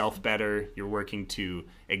make yourself better. You're working to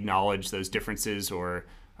acknowledge those differences or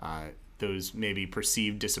those maybe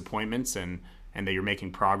perceived disappointments, and that you're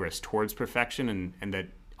making progress towards perfection, and that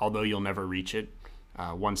although you'll never reach it,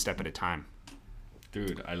 one step at a time.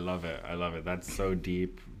 Dude, I love it. That's so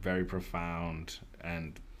deep, very profound,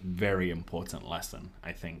 and very important lesson,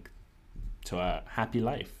 I think, to a happy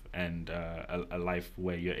life, and a life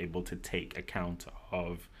where you're able to take account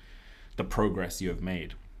of the progress you have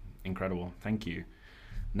made. Incredible. Thank you.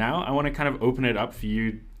 Now I want to kind of open it up for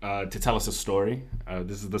you to tell us a story.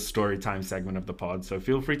 This is the story time segment of the pod, so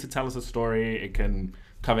feel free to tell us a story. It can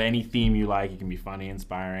cover any theme you like. It can be funny,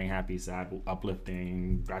 inspiring, happy, sad,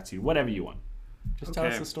 uplifting, gratitude, whatever you want. Just tell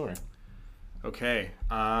us the story. Okay.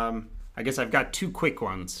 I guess I've got two quick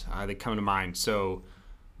ones that come to mind. So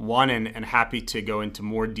one, and happy to go into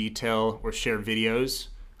more detail or share videos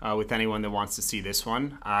with anyone that wants to see this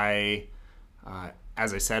one. I,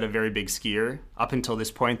 as I said, a very big skier. Up until this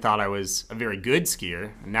point, thought I was a very good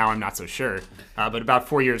skier. And now I'm not so sure. But about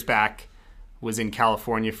 4 years back, was in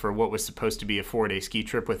California for what was supposed to be a 4-day ski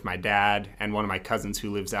trip with my dad and one of my cousins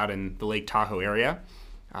who lives out in the Lake Tahoe area.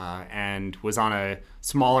 And was on a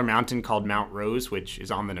smaller mountain called Mount Rose, which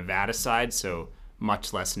is on the Nevada side, so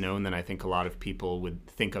much less known than I think a lot of people would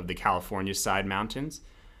think of the California side mountains.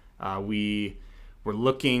 We were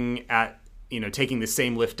looking at, taking the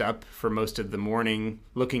same lift up for most of the morning,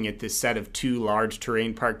 looking at this set of 2 large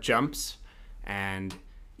terrain park jumps, and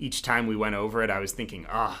each time we went over it, I was thinking,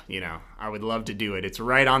 I would love to do it. It's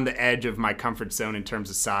right on the edge of my comfort zone in terms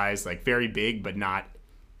of size, like very big, but not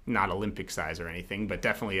Olympic size or anything, but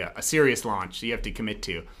definitely a serious launch you have to commit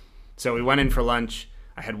to. So we went in for lunch.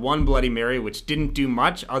 I had one Bloody Mary, which didn't do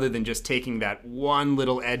much other than just taking that one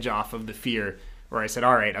little edge off of the fear, where I said,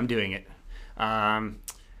 all right, I'm doing it.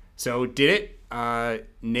 So did it,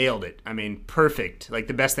 nailed it. I mean, perfect. Like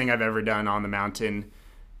the best thing I've ever done on the mountain.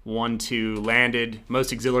 1, 2, landed.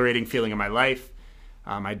 Most exhilarating feeling of my life.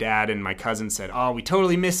 My dad and my cousin said, oh, we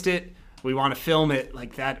totally missed it. We want to film it.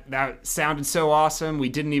 Like that sounded so awesome. We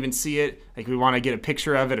didn't even see it. Like we want to get a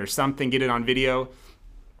picture of it or something, get it on video.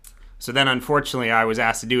 So then unfortunately I was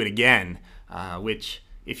asked to do it again, which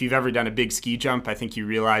if you've ever done a big ski jump, I think you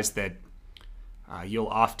realize that you'll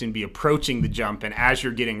often be approaching the jump, and as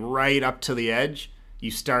you're getting right up to the edge,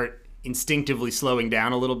 you start instinctively slowing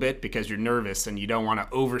down a little bit because you're nervous and you don't want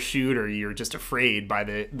to overshoot, or you're just afraid by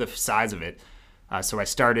the size of it. So I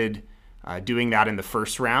started doing that in the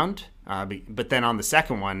first round, but then on the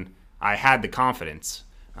second one, I had the confidence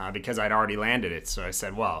because I'd already landed it. So I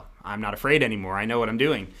said, well, I'm not afraid anymore. I know what I'm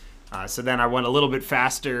doing. So then I went a little bit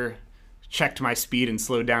faster, checked my speed and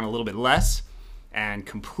slowed down a little bit less, and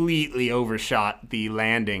completely overshot the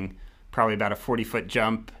landing, probably about a 40-foot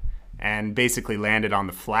jump, and basically landed on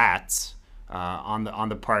the flats. On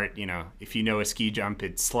the part, if you know a ski jump,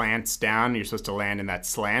 it slants down. You're supposed to land in that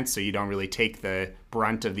slant so you don't really take the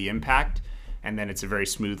brunt of the impact, and then it's a very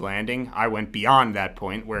smooth landing. I went beyond that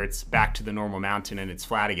point where it's back to the normal mountain and it's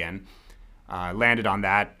flat again. Landed on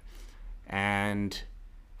that and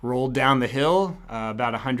rolled down the hill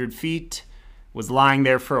about 100 feet, was lying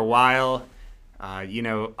there for a while.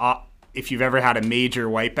 If you've ever had a major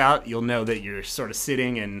wipeout, you'll know that you're sort of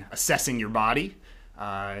sitting and assessing your body.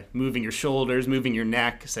 Moving your shoulders, moving your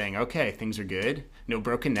neck, saying, okay, things are good. No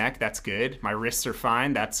broken neck, that's good. My wrists are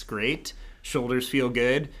fine, that's great. Shoulders feel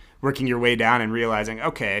good. Working your way down and realizing,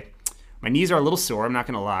 okay, my knees are a little sore, I'm not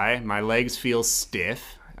going to lie. My legs feel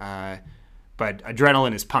stiff, but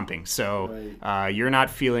adrenaline is pumping. So you're not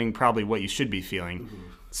feeling probably what you should be feeling. Mm-hmm.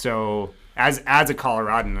 So as a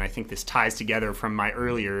Coloradan, and I think this ties together from my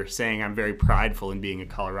earlier saying I'm very prideful in being a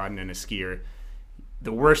Coloradan and a skier,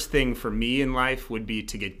 the worst thing for me in life would be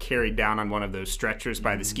to get carried down on one of those stretchers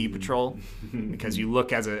by the ski patrol, because you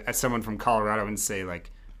look as someone from Colorado and say,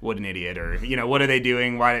 like, what an idiot, or, what are they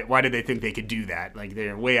doing? Why did they think they could do that? Like,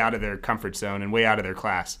 they're way out of their comfort zone and way out of their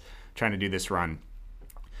class trying to do this run.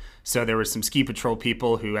 So there were some ski patrol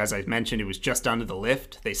people who, as I mentioned, it was just under the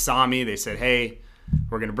lift. They saw me. They said, hey,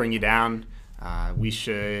 we're going to bring you down. We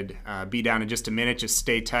should be down in just a minute. Just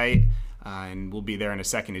stay tight. And we'll be there in a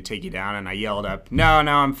second to take you down. And I yelled up, no,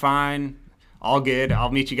 I'm fine. All good.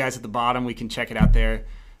 I'll meet you guys at the bottom. We can check it out there.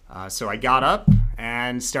 So I got up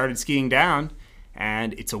and started skiing down.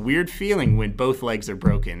 And it's a weird feeling when both legs are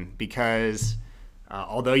broken, because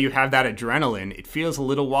although you have that adrenaline, it feels a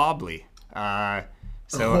little wobbly. I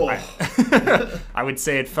would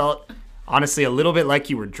say it felt, honestly, a little bit like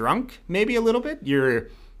you were drunk, maybe a little bit. You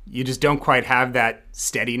just don't quite have that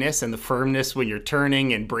steadiness and the firmness when you're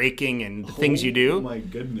turning and braking and the things you do. Oh my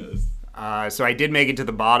goodness. So I did make it to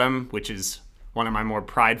the bottom, which is one of my more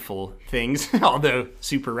prideful things, although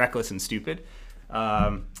super reckless and stupid.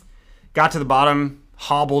 Got to the bottom,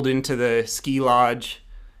 hobbled into the ski lodge,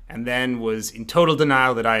 and then was in total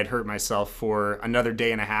denial that I had hurt myself for another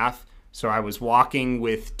day and a half. So I was walking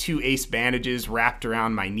with 2 ace bandages wrapped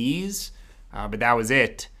around my knees, but that was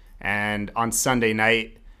it. And on Sunday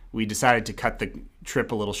night, we decided to cut the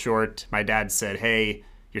trip a little short. My dad said, hey,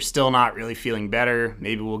 you're still not really feeling better.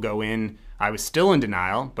 Maybe we'll go in. I was still in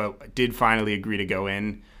denial, but did finally agree to go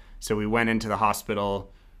in. So we went into the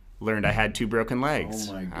hospital, learned I had 2 broken legs.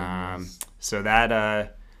 Oh my goodness. So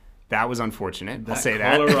that was unfortunate. I'll say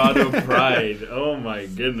Colorado pride. Oh my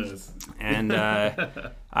goodness. And I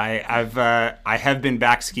have been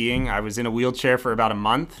back skiing. I was in a wheelchair for about a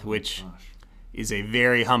month, which is a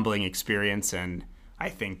very humbling experience, and I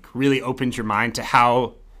think really opens your mind to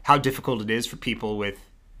how difficult it is for people with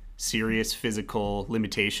serious physical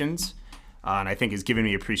limitations. And I think has given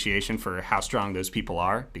me appreciation for how strong those people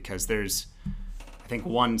are, because there's, I think,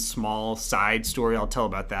 one small side story I'll tell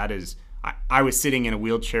about that is I was sitting in a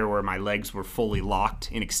wheelchair where my legs were fully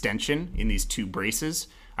locked in extension in these 2 braces.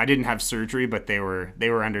 I didn't have surgery, but they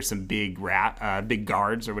were under some big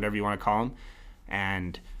guards, or whatever you want to call them,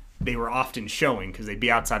 and they were often showing because they'd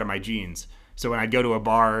be outside of my jeans. So when I'd go to a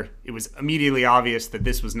bar, it was immediately obvious that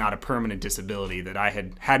this was not a permanent disability, that I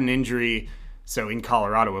had an injury. So in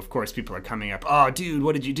Colorado, of course, people are coming up, oh, dude,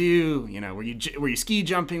 what did you do? Were you ski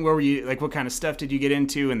jumping? Where were you? Like, what kind of stuff did you get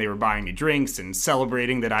into? And they were buying me drinks and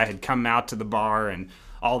celebrating that I had come out to the bar and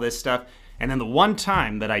all this stuff. And then the one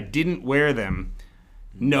time that I didn't wear them,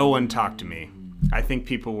 no one talked to me. I think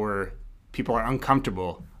people are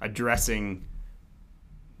uncomfortable addressing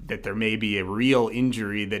that there may be a real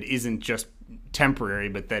injury that isn't just temporary,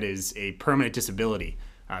 but that is a permanent disability,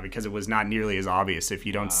 because it was not nearly as obvious if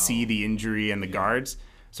you don't see the injury and the guards.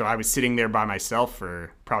 So I was sitting there by myself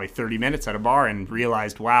for probably 30 minutes at a bar and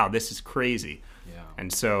realized, wow, this is crazy. Yeah.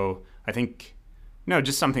 And so I think,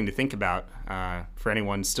 just something to think about for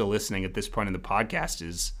anyone still listening at this point in the podcast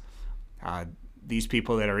is these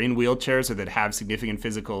people that are in wheelchairs or that have significant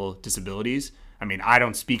physical disabilities. I mean, I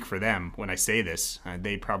don't speak for them when I say this.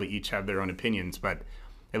 They probably each have their own opinions, but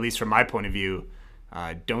at least from my point of view,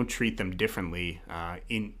 don't treat them differently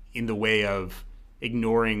in the way of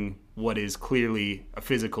ignoring what is clearly a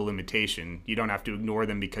physical limitation. You don't have to ignore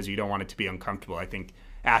them because you don't want it to be uncomfortable. I think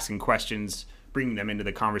asking questions, bringing them into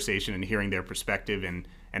the conversation and hearing their perspective, and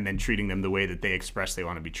then treating them the way that they express they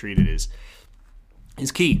want to be treated is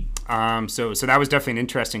key. So that was definitely an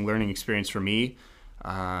interesting learning experience for me.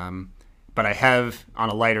 But I have, on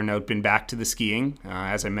a lighter note, been back to the skiing.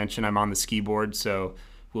 As I mentioned, I'm on the ski board, so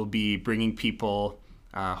we'll be bringing people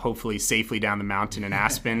hopefully safely down the mountain in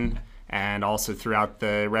Aspen and also throughout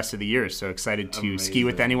the rest of the year. So excited to ski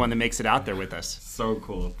with anyone that makes it out there with us. So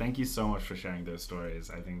cool. Thank you so much for sharing those stories.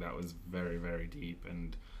 I think that was very, very deep.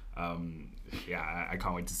 And I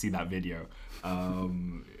can't wait to see that video.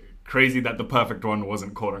 Crazy that the perfect one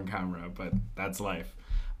wasn't caught on camera, but that's life.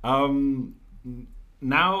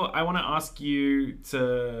 Now I want to ask you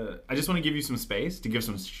I just want to give you some space to give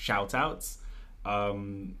some shout outs.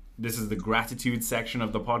 This is the gratitude section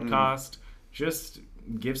of the podcast. Just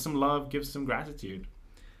give some love, give some gratitude.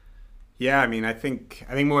 Yeah, I mean, I think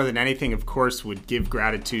more than anything, of course, would give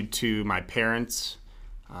gratitude to my parents,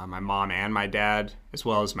 my mom and my dad, as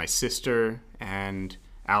well as my sister and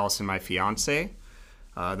Allison, my fiance.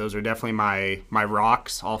 Those are definitely my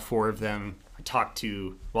rocks, all four of them.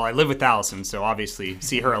 I live with Allison, so obviously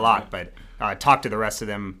see her a lot, but talk to the rest of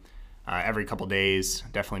them every couple days,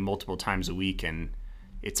 definitely multiple times a week, and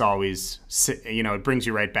it's always, it brings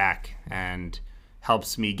you right back and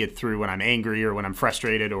helps me get through when I'm angry or when I'm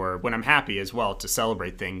frustrated or when I'm happy as well, to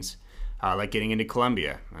celebrate things like getting into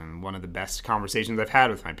Columbia, and one of the best conversations I've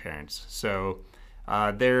had with my parents. So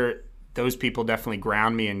those people definitely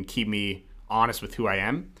ground me and keep me honest with who I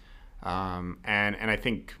am. And I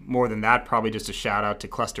think more than that, probably just a shout out to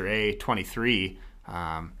Cluster A 23.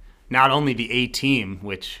 Not only the A team,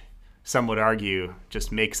 which some would argue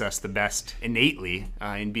just makes us the best innately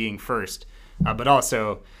in being first, but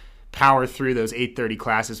also power through those 8:30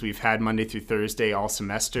 classes we've had Monday through Thursday all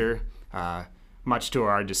semester, much to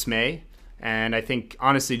our dismay. And I think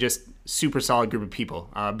honestly, just super solid group of people,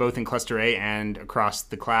 both in Cluster A and across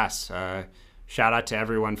the class. Shout out to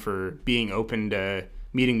everyone for being open to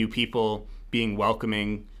meeting new people, being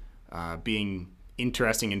welcoming, being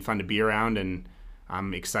interesting and fun to be around. And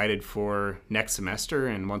I'm excited for next semester.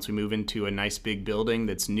 And once we move into a nice big building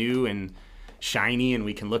that's new and shiny and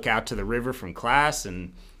we can look out to the river from class,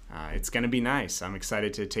 and it's going to be nice. I'm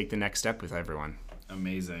excited to take the next step with everyone.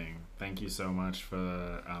 Amazing. Thank you so much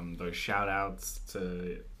for those shout outs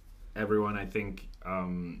to everyone. I think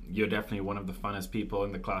you're definitely one of the funnest people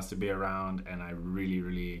in the class to be around, and I really,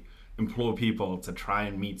 really implore people to try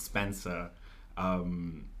and meet Spencer.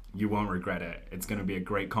 You won't regret it. It's going to be a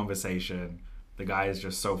great conversation. The guy is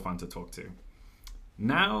just so fun to talk to.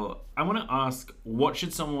 Now, I want to ask, what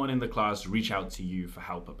should someone in the class reach out to you for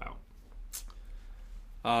help about?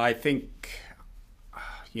 I think,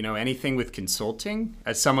 anything with consulting.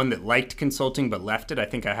 As someone that liked consulting but left it, I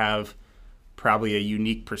think I have probably a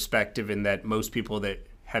unique perspective in that most people that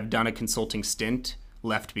have done a consulting stint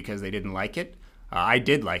left because they didn't like it. I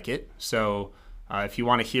did like it. So if you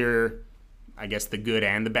want to hear, I guess, the good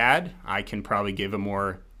and the bad, I can probably give a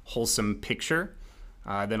more wholesome picture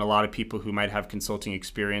than a lot of people who might have consulting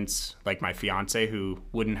experience, like my fiance, who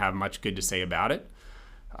wouldn't have much good to say about it.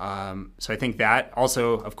 So I think that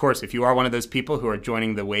also, of course, if you are one of those people who are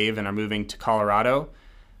joining the wave and are moving to Colorado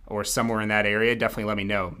or somewhere in that area, definitely let me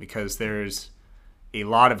know, because there's a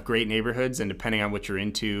lot of great neighborhoods, and depending on what you're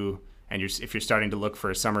into, and if you're starting to look for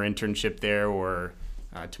a summer internship there or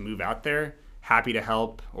to move out there, happy to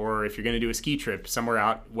help. Or if you're going to do a ski trip somewhere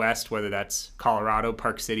out west, whether that's Colorado,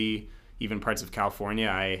 Park City, even parts of California,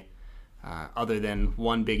 I, other than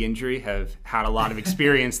one big injury, have had a lot of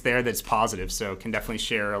experience there that's positive. So can definitely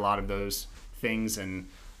share a lot of those things and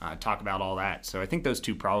talk about all that. So I think those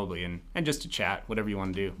two probably, and just to chat, whatever you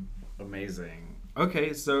want to do. Amazing.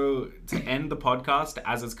 Okay, so to end the podcast,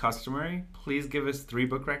 as is customary, please give us 3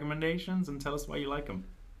 book recommendations and tell us why you like them.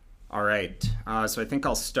 All right. So I think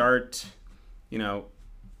I'll start,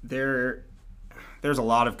 there's a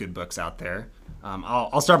lot of good books out there.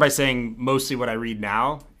 I'll start by saying mostly what I read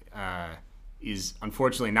now is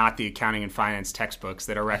unfortunately not the accounting and finance textbooks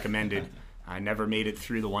that are recommended. I never made it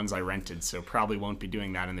through the ones I rented, so probably won't be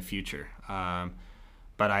doing that in the future.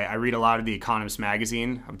 But I read a lot of The Economist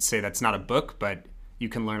magazine. I would say that's not a book, but you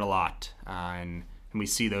can learn a lot. And we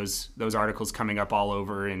see those articles coming up all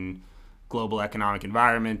over in global economic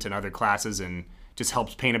environment and other classes, and just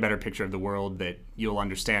helps paint a better picture of the world, that you'll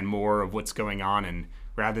understand more of what's going on. And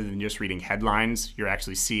rather than just reading headlines, you're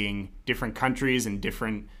actually seeing different countries and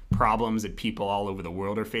different problems that people all over the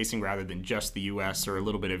world are facing, rather than just the US or a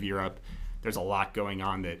little bit of Europe. There's a lot going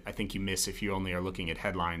on that I think you miss if you only are looking at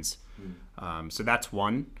headlines. So that's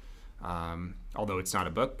one, although it's not a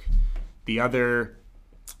book. The other,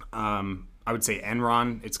 I would say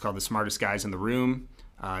Enron. It's called The Smartest Guys in the Room.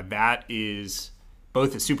 That is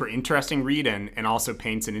both a super interesting read and also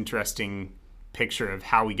paints an interesting picture of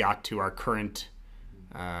how we got to our current,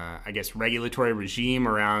 regulatory regime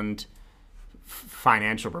around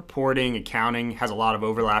financial reporting. Accounting has a lot of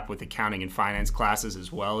overlap with accounting and finance classes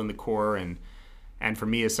as well in the core. And for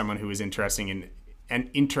me, as someone who is interested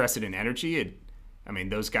in energy,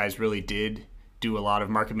 those guys really did do a lot of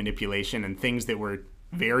market manipulation and things that were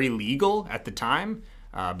very legal at the time,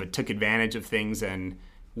 but took advantage of things and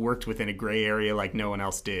worked within a gray area like no one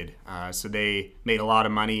else did. So they made a lot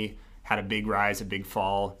of money, had a big rise, a big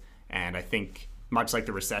fall, and I think much like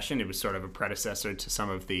the recession, it was sort of a predecessor to some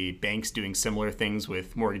of the banks doing similar things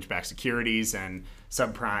with mortgage-backed securities and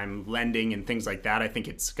subprime lending and things like that. I think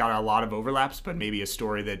it's got a lot of overlaps, but maybe a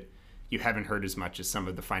story that you haven't heard as much as some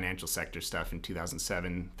of the financial sector stuff in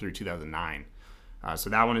 2007 through 2009. So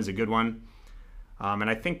that one is a good one. And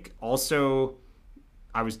I think also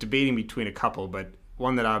I was debating between a couple, but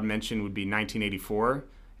one that I would mention would be 1984.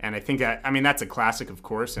 And I think that's a classic, of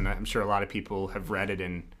course, and I'm sure a lot of people have read it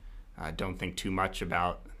and don't think too much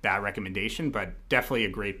about that recommendation, but definitely a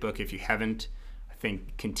great book if you haven't. I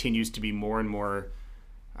think continues to be more and more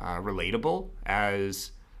relatable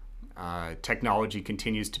as technology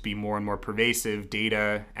continues to be more and more pervasive.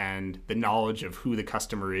 Data and the knowledge of who the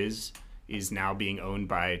customer is now being owned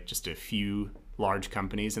by just a few large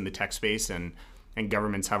companies in the tech space, and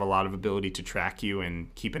governments have a lot of ability to track you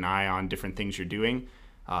and keep an eye on different things you're doing.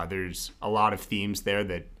 There's a lot of themes there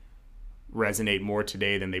that resonate more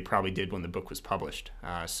today than they probably did when the book was published.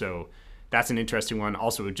 So that's an interesting one.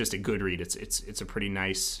 Also, just a good read. It's a pretty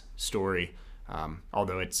nice story,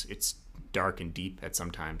 although it's dark and deep at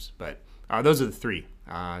some times. But those are the three.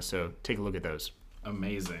 So take a look at those.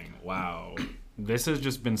 Amazing. Wow. This has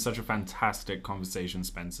just been such a fantastic conversation,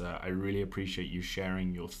 Spencer. I really appreciate you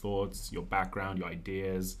sharing your thoughts, your background, your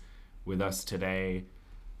ideas with us today.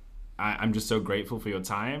 I'm just so grateful for your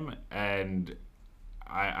time, and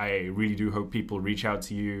I really do hope people reach out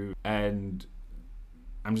to you. And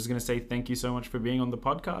I'm just going to say thank you so much for being on the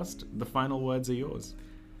podcast. The final words are yours.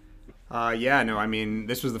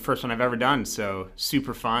 This was the first one I've ever done, so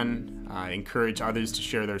super fun. I encourage others to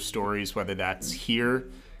share their stories, whether that's here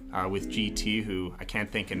with GT, who I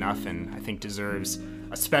can't thank enough and I think deserves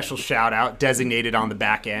a special shout out designated on the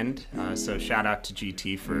back end. So shout out to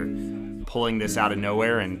GT for pulling this out of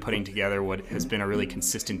nowhere and putting together what has been a really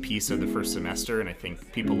consistent piece of the first semester, and I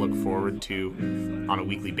think people look forward to on a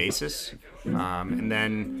weekly basis. And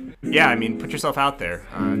then, put yourself out there.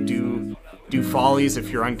 Do Follies if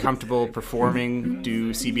you're uncomfortable performing. Do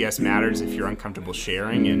CBS Matters if you're uncomfortable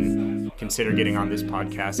sharing, and consider getting on this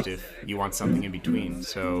podcast if you want something in between.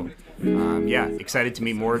 So, excited to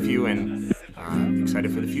meet more of you, and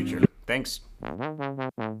excited for the future. Thanks.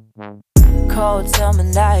 Cold summer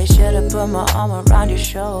night, should've put my arm around your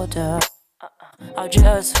shoulder. I'll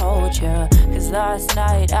just hold you, 'cause last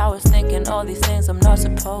night I was thinking all these things I'm not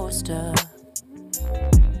supposed to.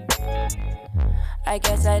 I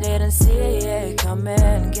guess I didn't see it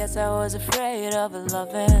coming. Guess I was afraid of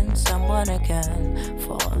loving someone again.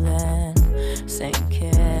 Falling,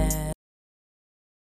 sinking.